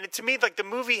grim way. And to me, like, the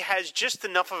movie has just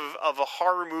enough of a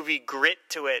horror movie grit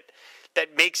to it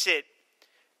that makes it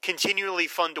continually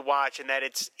fun to watch, and that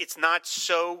it's not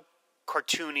so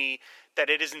cartoony that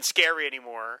it isn't scary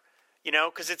anymore.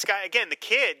 Because it's got, again, the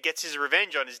kid gets his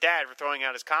revenge on his dad for throwing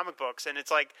out his comic books, and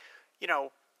it's like, we'll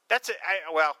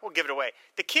give it away.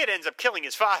 The kid ends up killing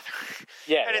his father.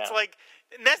 Yeah, and it's like,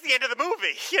 and that's the end of the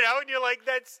movie, and you're like,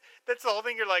 that's the whole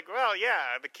thing. You're like, well,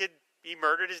 yeah, the kid, he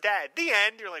murdered his dad. The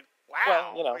end. You're like,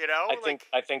 wow. Well,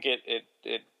 I think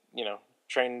it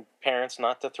train parents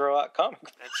not to throw out comic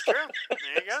books. That's true.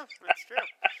 There you go. That's true.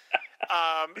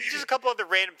 Just a couple other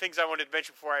random things I wanted to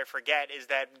mention before I forget is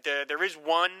that there is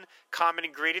one common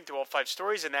ingredient to all 5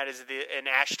 stories, and that is an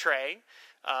ashtray.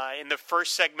 In the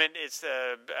first segment, it's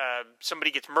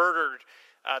somebody gets murdered.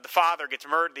 The father gets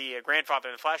murdered. The grandfather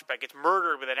in the flashback gets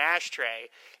murdered with an ashtray,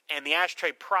 and the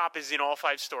ashtray prop is in all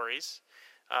 5 stories.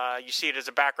 You see it as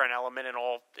a background element in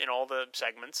all the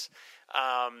segments.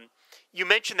 You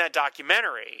mentioned that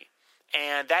documentary,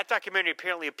 and that documentary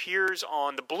apparently appears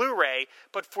on the Blu-ray,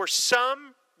 but for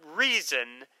some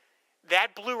reason,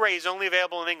 that Blu-ray is only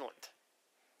available in England.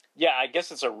 Yeah, I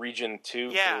guess it's a Region 2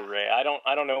 Blu-ray. I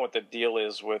don't know what the deal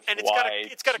is with and why.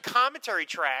 It's got a commentary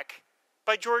track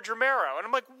by George Romero, and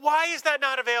I'm like, why is that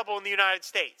not available in the United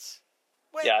States?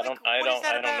 I don't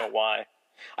know why.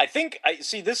 I think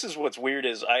this is what's weird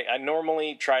is I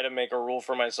normally try to make a rule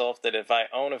for myself that if I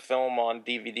own a film on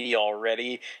DVD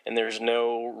already and there's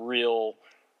no real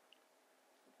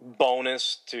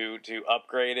bonus to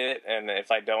upgrade it, and if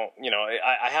I don't,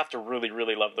 I have to really,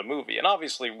 really love the movie. And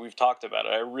obviously we've talked about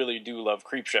it. I really do love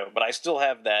Creepshow, but I still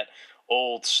have that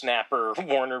old Snapper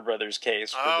Warner Brothers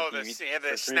case. For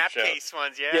the Snap case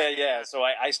ones, yeah. So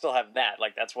I still have that.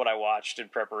 Like, that's what I watched in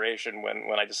preparation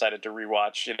when I decided to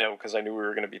rewatch, because I knew we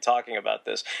were going to be talking about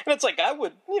this. And it's like, I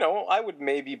would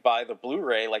maybe buy the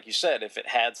Blu-ray, like you said, if it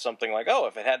had something like,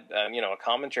 if it had, a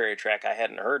commentary track I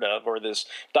hadn't heard of, or this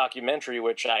documentary,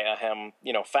 which I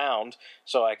found,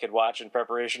 so I could watch in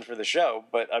preparation for the show.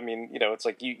 But I mean, it's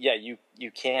like, you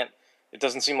can't. It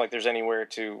doesn't seem like there's anywhere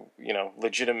to,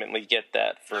 legitimately get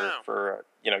that for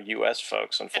U.S.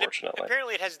 folks, unfortunately.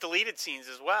 Apparently it has deleted scenes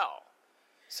as well.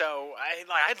 So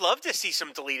I'd love to see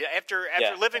some deleted. After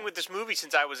living with this movie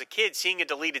since I was a kid, seeing a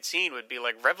deleted scene would be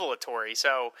like revelatory.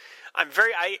 So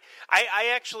I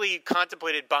actually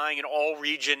contemplated buying an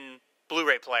all-region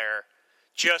Blu-ray player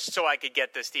just so I could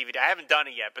get this DVD. I haven't done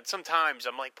it yet, but sometimes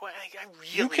I'm like, boy, I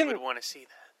really would want to see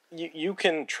that. You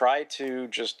can try to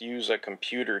just use a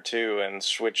computer too and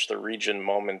switch the region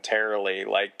momentarily.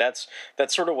 Like that's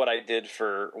sort of what I did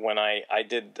for when I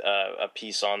did a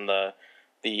piece on the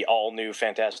all new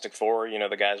Fantastic Four.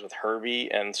 The guys with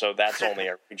Herbie, and so that's only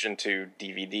a Region 2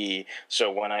 DVD. So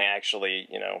when I actually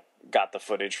got the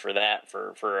footage for that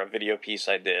for a video piece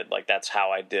I did, like that's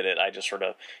how I did it. I just sort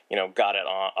of got it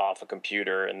off a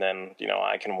computer, and then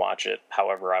I can watch it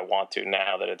however I want to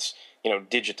now that it's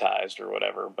digitized or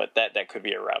whatever. But that could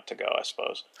be a route to go, I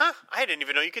suppose. Huh, I didn't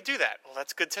even know you could do that. Well,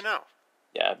 that's good to know.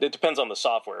 Yeah, it depends on the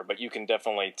software, but you can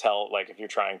definitely tell, like, if you're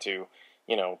trying to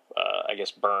I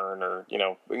guess burn or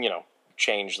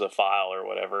change the file or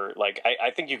whatever. Like, I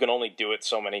think you can only do it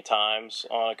so many times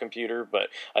on a computer, but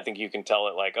I think you can tell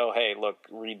it like, oh, hey, look,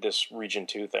 read this region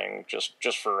 2 thing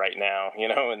just for right now,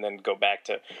 and then go back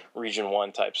to region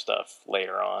 1 type stuff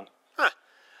later on. Huh.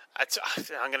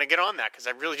 I'm going to get on that because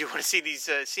I really do want to see these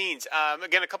scenes.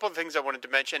 Again, a couple of things I wanted to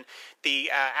mention. The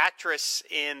actress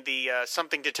in the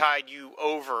Something to Tide You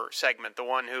Over segment, the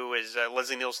one who is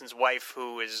Leslie Nielsen's wife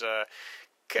who is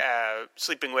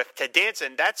sleeping with Ted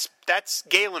Danson, that's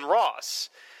Galen Ross,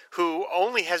 who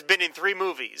only has been in 3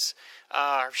 movies.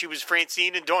 She was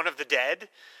Francine in Dawn of the Dead.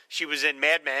 She was in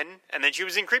Mad Men, and then she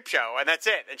was in Creepshow, and that's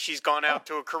it. And she's gone out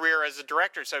to a career as a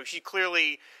director, so she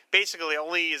clearly, basically,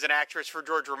 only is an actress for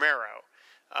George Romero.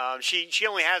 She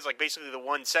only has like basically the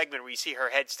one segment where you see her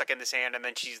head stuck in the sand, and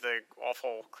then she's the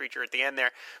awful creature at the end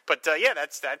there. But yeah,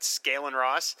 that's Galen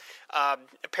Ross.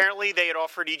 Apparently, they had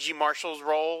offered E.G. Marshall's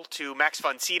role to Max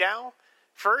von Sydow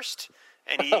first,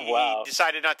 and he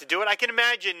decided not to do it. I can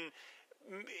imagine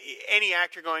any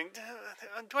actor going,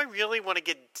 do I really want to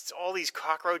get all these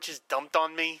cockroaches dumped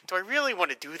on me? Do I really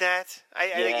want to do that?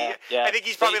 I think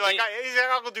he's probably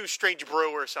I'll go do Strange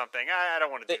Brew or something. I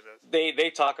don't want to do this. They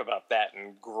talk about that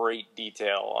in great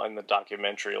detail on the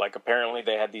documentary. Like, apparently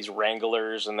they had these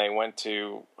wranglers and they went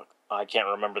to, I can't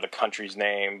remember the country's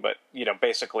name, but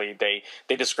basically they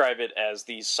describe it as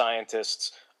these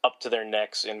scientists up to their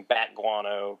necks in bat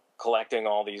guano, collecting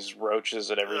all these roaches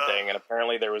and everything. And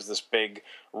apparently there was this big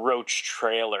roach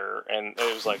trailer, and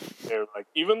it was like, they were like,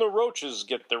 even the roaches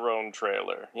get their own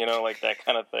trailer, like that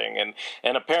kind of thing.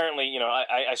 And apparently,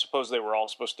 I suppose they were all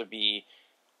supposed to be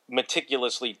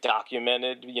meticulously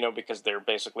documented, because they're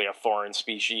basically a foreign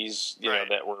species, right,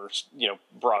 that were,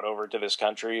 brought over to this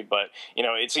country. But,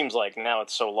 it seems like now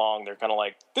it's so long, they're kind of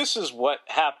like, this is what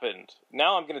happened.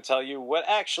 Now I'm going to tell you what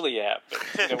actually happened.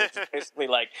 It's basically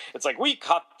like, it's like, we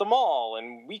caught them all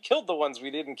and we killed the ones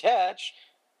we didn't catch.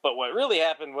 But what really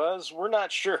happened was, we're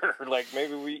not sure. Like,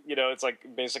 maybe we, it's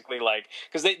like, basically like,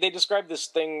 because they described this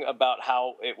thing about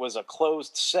how it was a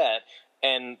closed set,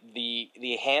 and the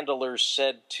handlers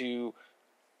said to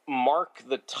mark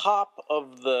the top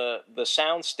of the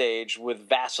soundstage with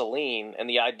Vaseline, and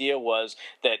the idea was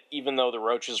that even though the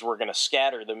roaches were going to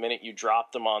scatter the minute you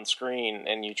dropped them on screen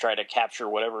and you try to capture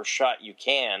whatever shot you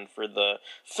can for the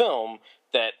film,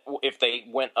 that if they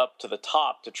went up to the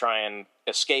top to try and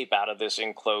escape out of this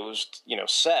enclosed,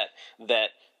 set, that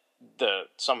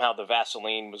somehow the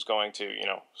Vaseline was going to,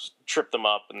 trip them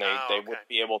up, and they wouldn't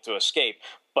be able to escape.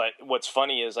 But what's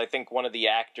funny is, I think one of the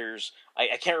actors,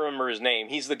 I can't remember his name,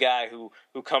 he's the guy who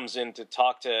comes in to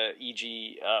talk to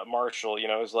E.G. Marshall,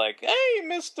 is like, hey,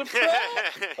 Mr.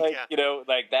 Pratt! Like,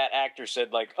 like that actor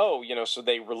said, like, oh, so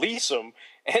they release him,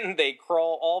 and they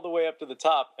crawl all the way up to the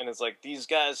top, and it's like, these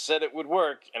guys said it would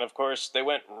work, and of course, they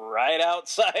went right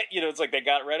outside, it's like they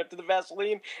got right up to the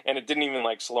Vaseline, and it didn't even,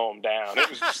 like, slow them down. It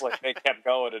was just like, they kept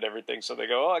going and everything, so they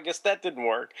go, oh, I guess that didn't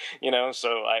work,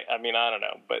 so I mean, I don't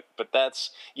know, but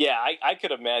that's, yeah, I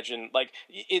could imagine, like,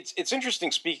 it's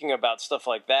interesting speaking about stuff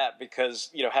like that, because,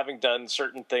 having done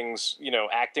certain things,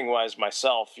 acting-wise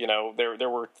myself, there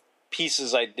were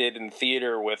pieces I did in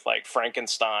theater with, like,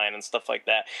 Frankenstein and stuff like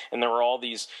that, and there were all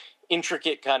these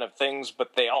intricate kind of things,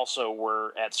 but they also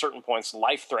were, at certain points,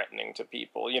 life-threatening to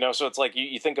people, so it's like,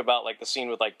 you think about, like, the scene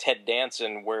with, like, Ted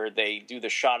Danson, where they do the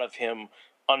shot of him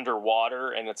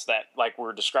underwater, and it's that, like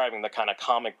we're describing, the kind of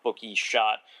comic booky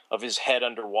shot of his head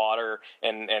underwater,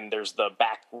 and there's the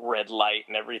back red light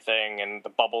and everything, and the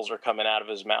bubbles are coming out of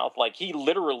his mouth. Like, he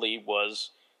literally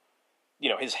was,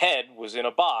 his head was in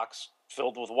a box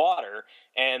filled with water,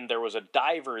 and there was a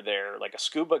diver there, like a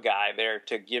scuba guy there,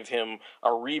 to give him a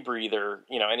rebreather,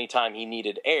 anytime he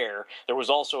needed air. There was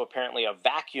also apparently a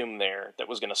vacuum there that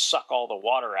was going to suck all the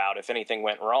water out if anything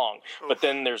went wrong. Oof. But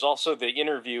then there's also the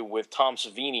interview with Tom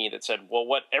Savini that said, well,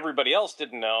 what everybody else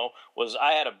didn't know was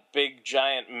I had a big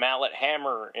giant mallet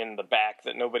hammer in the back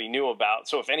that nobody knew about.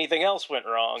 So if anything else went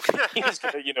wrong, he was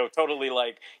going to, totally,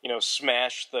 like,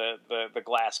 smash the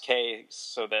glass case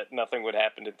so that nothing would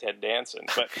happen to Ted Danson.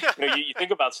 But, you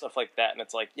think about stuff like that, and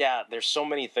it's like, yeah, there's so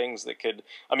many things that could,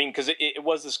 I mean, because it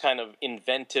was this kind of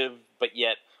inventive, but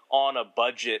yet on a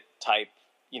budget type,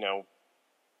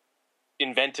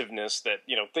 inventiveness that,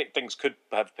 things could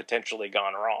have potentially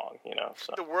gone wrong,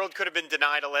 so. The world could have been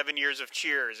denied 11 years of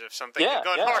Cheers if something had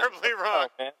gone horribly wrong.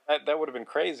 Oh, man, that would have been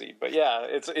crazy. But yeah,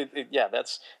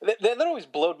 that always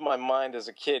blowed my mind as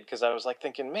a kid, because I was like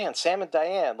thinking, man, Sam and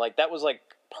Diane, like, that was like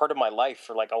part of my life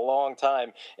for like a long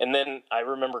time. And then I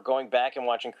remember going back and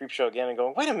watching Creepshow again and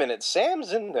going, wait a minute,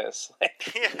 Sam's in this.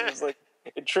 Like, it was like,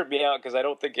 it tripped me out, because I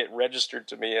don't think it registered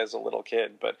to me as a little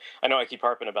kid. But I know I keep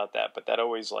harping about that, but that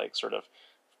always, like, sort of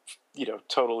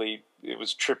totally, it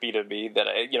was trippy to me that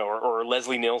or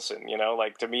Leslie Nielsen,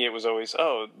 like to me it was always,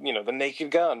 the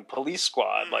Naked Gun, Police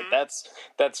Squad, like that's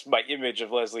my image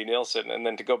of Leslie Nielsen, and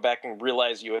then to go back and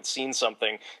realize you had seen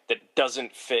something that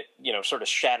doesn't fit, sort of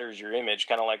shatters your image,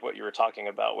 kind of like what you were talking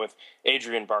about with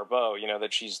Adrienne Barbeau,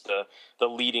 that she's the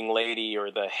leading lady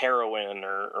or the heroine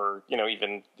or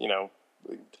even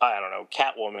I don't know,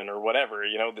 Catwoman or whatever,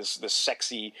 this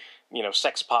sexy,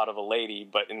 sex pot of a lady.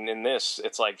 But in this,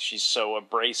 it's like she's so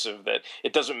abrasive that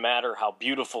it doesn't matter how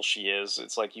beautiful she is.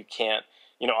 It's like you can't,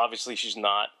 obviously she's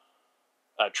not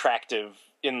attractive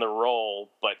in the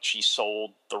role, but she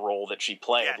sold the role that she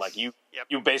played. Yes. Like you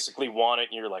basically want it,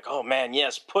 and you're like, oh man,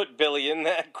 yes, put Billy in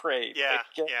that crate. Yeah,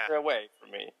 like, get her away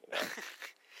from me.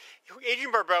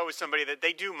 Adrienne Barbeau is somebody that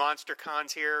they do monster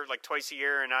cons here like twice a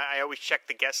year, and I always check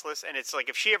the guest list, and it's like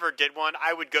if she ever did one,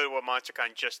 I would go to a monster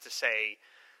con just to say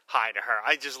hi to her.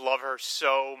 I just love her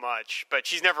so much, but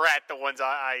she's never at the ones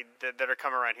that are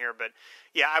coming around here. But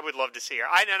yeah, I would love to see her.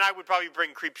 And I would probably bring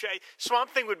Creepshow.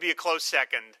 Swamp Thing would be a close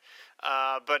second,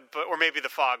 but or maybe The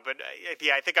Fog. But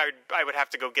yeah, I think I would have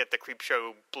to go get the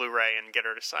Creepshow Blu-ray and get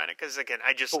her to sign it, because again,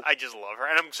 I just love her,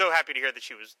 and I'm so happy to hear that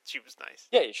she was nice.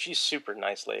 Yeah, she's super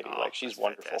nice lady. Like she's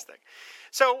wonderful. Fantastic.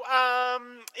 So,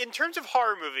 in terms of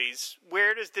horror movies,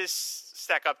 where does this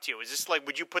stack up to you? Is this like,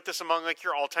 would you put this among like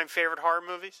your all-time favorite horror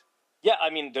movies? Yeah, I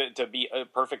mean, to be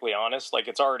perfectly honest, like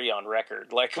it's already on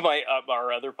record. Like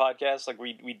our other podcast, like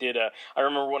we did I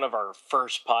remember one of our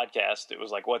first podcasts, it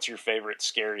was like, what's your favorite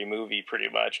scary movie, pretty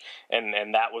much, and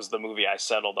that was the movie I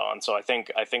settled on. So I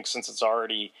think since it's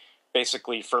already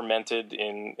basically fermented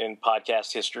in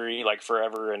podcast history, like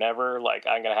forever and ever, like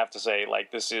I'm gonna have to say,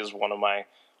 like this is one of my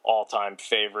all-time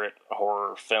favorite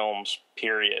horror films,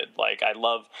 period. Like I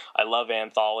love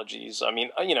anthologies. I mean,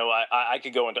 I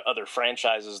could go into other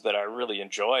franchises that I really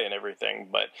enjoy and everything,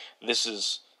 but this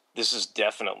is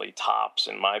definitely tops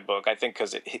in my book. I think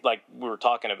because it, like we were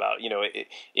talking about,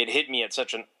 it hit me at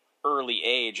such an early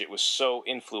age. It was so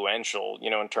influential,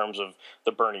 in terms of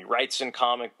the Bernie Wrightson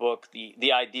comic book,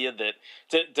 the idea that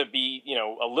to be,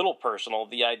 a little personal,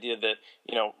 the idea that,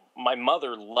 my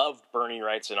mother loved Bernie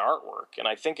Wrightson artwork, and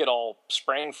I think it all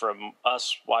sprang from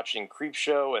us watching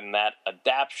Creepshow and that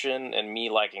adaptation, and me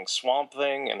liking Swamp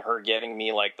Thing, and her getting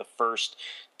me like the first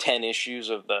 10 issues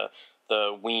of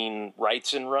the Ween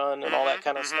Wrightson run and all that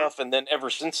kind of stuff. And then ever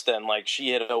since then, like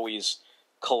she had always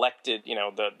collected,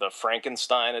 the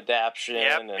Frankenstein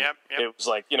adaptation, it was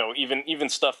like, even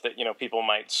stuff that, people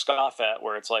might scoff at,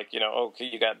 where it's like, okay,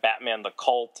 you got Batman the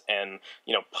Cult and,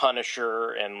 Punisher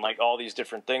and like all these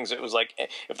different things. It was like,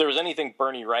 if there was anything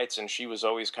Bernie Wrightson, she was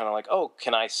always kind of like, oh,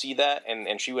 can I see that?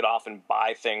 And she would often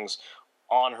buy things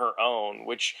on her own,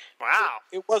 which wow,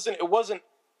 it wasn't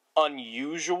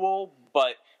unusual,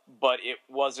 but it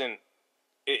wasn't,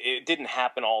 it didn't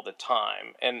happen all the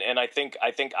time, and I think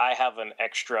I have an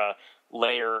extra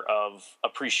layer of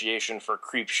appreciation for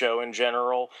Creepshow in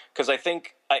general, because I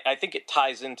think it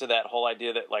ties into that whole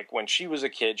idea that like when she was a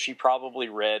kid, she probably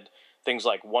read things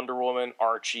like Wonder Woman,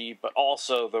 Archie, but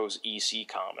also those EC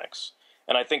comics.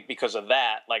 And I think because of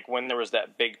that, like when there was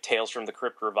that big Tales from the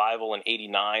Crypt revival in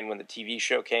 '89 when the TV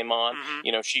show came on,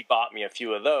 she bought me a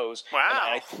few of those.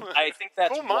 Wow, and I think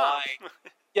that's cool why.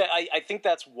 Yeah, I think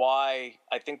that's why.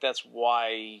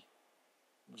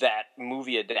 That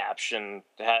movie adaptation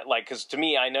had, like, because to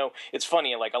me, I know it's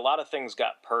funny. Like a lot of things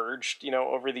got purged,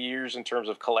 over the years in terms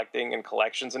of collecting and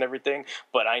collections and everything.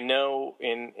 But I know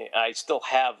I still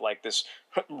have like this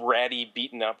ratty,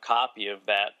 beaten up copy of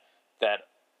that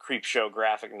Creepshow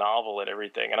graphic novel and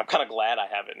everything, and I'm kind of glad I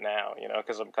have it now,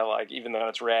 because I'm kind of like, even though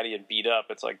it's ratty and beat up,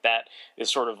 it's like that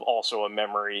is sort of also a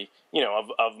memory,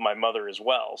 of my mother as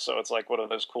well. So it's like one of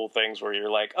those cool things where you're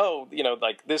like, oh,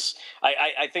 like this.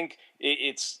 I think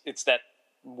it's that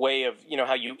way of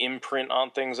how you imprint on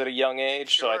things at a young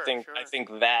age. Sure, so I think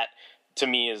that to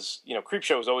me is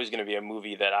Creepshow is always going to be a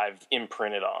movie that I've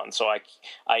imprinted on. So I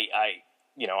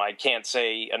can't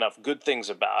say enough good things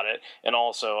about it, and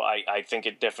also I think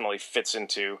it definitely fits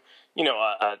into, and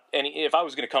if I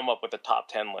was going to come up with a top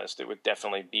 10 list, it would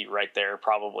definitely be right there,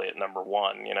 probably at number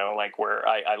one, like where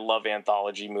I love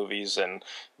anthology movies, and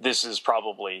this is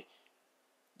probably,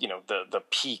 the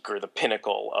peak or the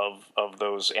pinnacle of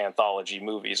those anthology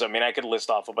movies. I mean, I could list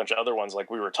off a bunch of other ones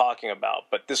like we were talking about,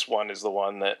 but this one is the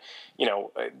one that,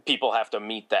 people have to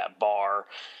meet that bar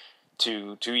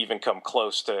to even come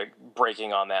close to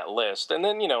breaking on that list. And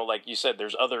then, like you said,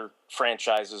 there's other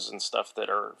franchises and stuff that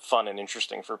are fun and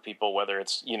interesting for people, whether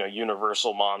it's,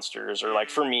 Universal monsters or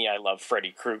like for me, I love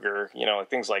Freddy Krueger,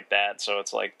 things like that. So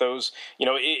it's like those,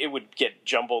 it would get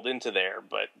jumbled into there,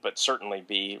 but certainly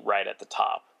be right at the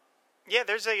top. Yeah,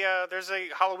 there's a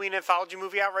Halloween anthology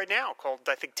movie out right now called,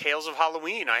 I think, Tales of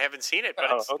Halloween. I haven't seen it, but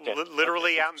it's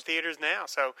literally out in theaters now.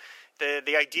 So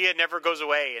the idea never goes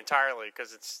away entirely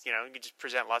because it's, you just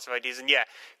present lots of ideas. And yeah,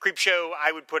 Creepshow,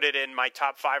 I would put it in my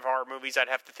top 5 horror movies. I'd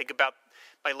have to think about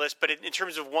my list, but in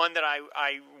terms of one that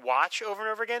I watch over and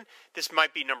over again, this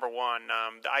might be number one.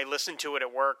 I listen to it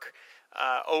at work.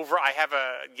 I have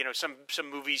some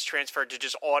movies transferred to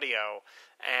just audio,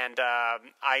 and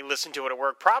I listen to it at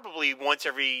work probably once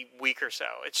every week or so.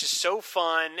 It's just so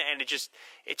fun, and it's just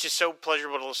so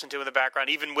pleasurable to listen to in the background.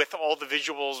 Even with all the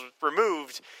visuals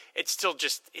removed, it's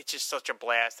just such a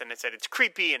blast. And it's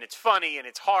creepy, and it's funny, and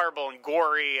it's horrible and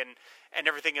gory, and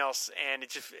everything else, and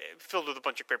it's just filled with a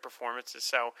bunch of great performances.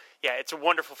 So yeah, it's a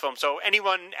wonderful film. So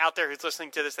anyone out there who's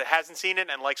listening to this that hasn't seen it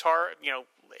and likes horror,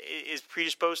 is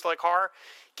predisposed to like horror,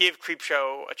 give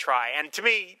Creepshow a try. And to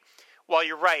me, while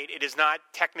you're right, it is not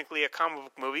technically a comic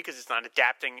book movie because it's not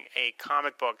adapting a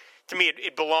comic book. To me,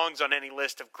 it belongs on any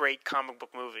list of great comic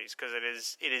book movies because it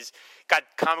is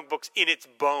got comic books in its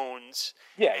bones.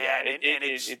 Yeah, and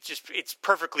it's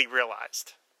perfectly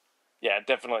realized. Yeah, it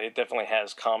definitely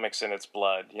has comics in its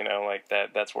blood, like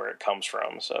that's where it comes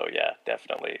from. So yeah,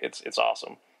 definitely. It's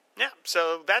awesome. Yeah,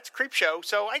 so that's Creepshow.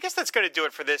 So I guess that's going to do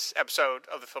it for this episode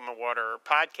of the Film and Water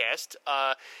podcast.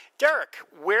 Derek,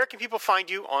 where can people find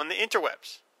you on the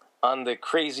interwebs? On the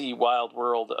crazy wild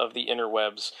world of the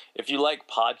interwebs. If you like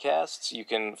podcasts, you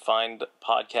can find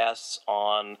podcasts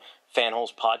on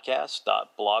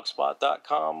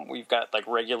fanholespodcast.blogspot.com. We've got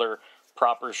regular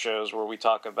proper shows where we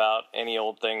talk about any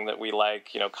old thing that we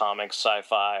like, comics,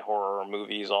 sci-fi, horror,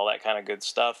 movies, all that kind of good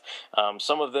stuff.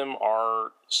 Some of them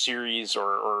are series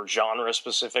or genre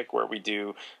specific where we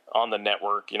do on the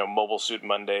network, Mobile Suit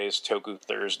Mondays, Toku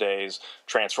Thursdays,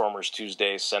 Transformers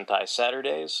Tuesdays, Sentai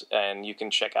Saturdays, and you can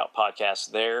check out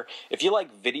podcasts there. If you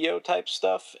like video type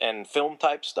stuff and film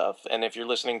type stuff, and if you're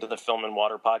listening to the Film and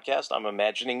Water podcast, I'm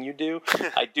imagining you do,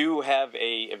 I do have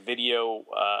a video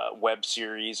web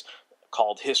series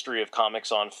called History of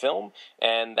Comics on Film,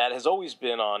 and that has always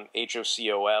been on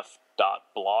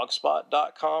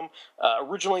hocof.blogspot.com.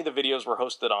 Originally, the videos were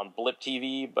hosted on Blip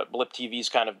TV, but Blip TV is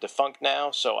kind of defunct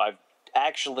now, so I've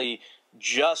actually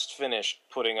just finished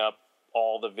putting up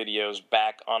all the videos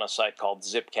back on a site called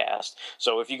Zipcast.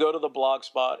 So if you go to the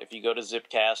Blogspot, if you go to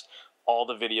Zipcast, all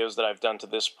the videos that I've done to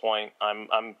this point,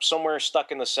 I'm somewhere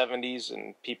stuck in the 70s,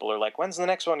 and people are like, when's the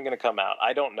next one going to come out?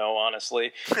 I don't know,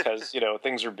 honestly, because,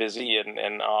 things are busy,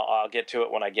 and I'll get to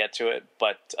it when I get to it.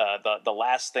 But the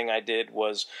last thing I did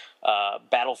was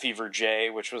Battle Fever J,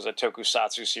 which was a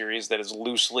tokusatsu series that is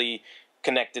loosely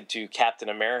connected to Captain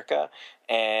America,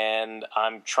 and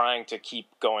I'm trying to keep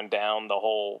going down the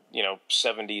whole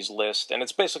 70s list, and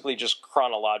it's basically just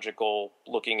chronological,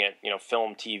 looking at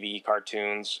film, TV,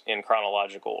 cartoons in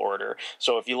chronological order.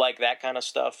 So if you like that kind of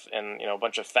stuff and a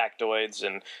bunch of factoids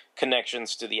and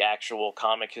connections to the actual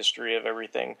comic history of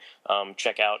everything,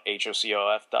 check out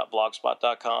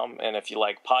hocof.blogspot.com, and if you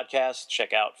like podcasts,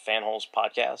 check out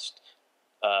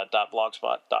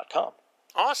fanholespodcast.blogspot.com.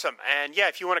 Awesome. And yeah,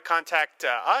 if you want to contact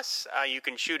us, you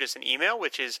can shoot us an email,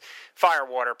 which is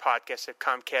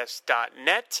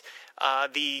firewaterpodcast@comcast.net.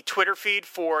 The Twitter feed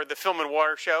for the Film and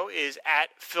Water Show is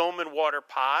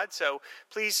 @FilmandWaterPod. So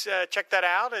please check that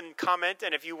out and comment.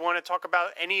 And if you want to talk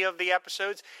about any of the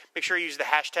episodes, make sure you use the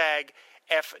hashtag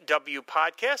FW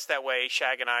Podcast. That way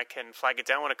Shag and I can flag it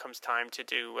down when it comes time to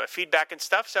do feedback and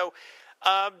stuff. So,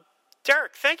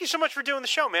 Derek, thank you so much for doing the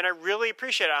show, man. I really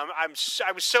appreciate it. I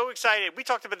was so excited. We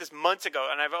talked about this months ago,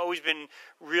 and I've always been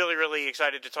really, really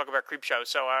excited to talk about Creepshow.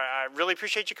 So I really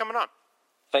appreciate you coming on.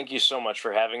 Thank you so much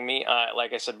for having me.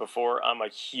 Like I said before, I'm a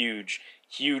huge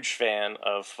fan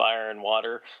of Fire and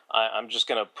Water. I'm just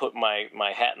going to put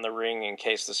my hat in the ring in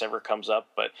case this ever comes up.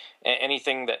 But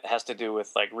anything that has to do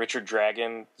with Richard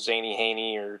Dragon, Zany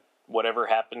Haney, or whatever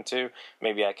happened to,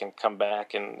 maybe I can come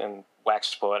back and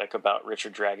wax poetic about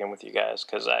Richard Dragon with you guys,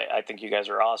 because I think you guys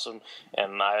are awesome,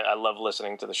 and I love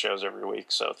listening to the shows every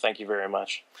week, so thank you very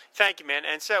much. Thank you, man.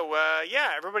 And so,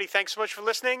 everybody, thanks so much for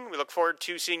listening. We look forward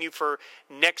to seeing you for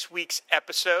next week's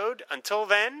episode. Until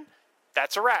then,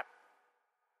 that's a wrap.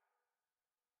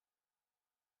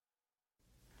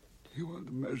 He wanted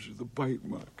to measure the bite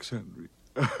marks, Henry.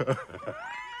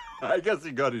 I guess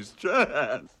he got his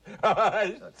chance.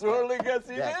 I surely guess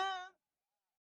he did.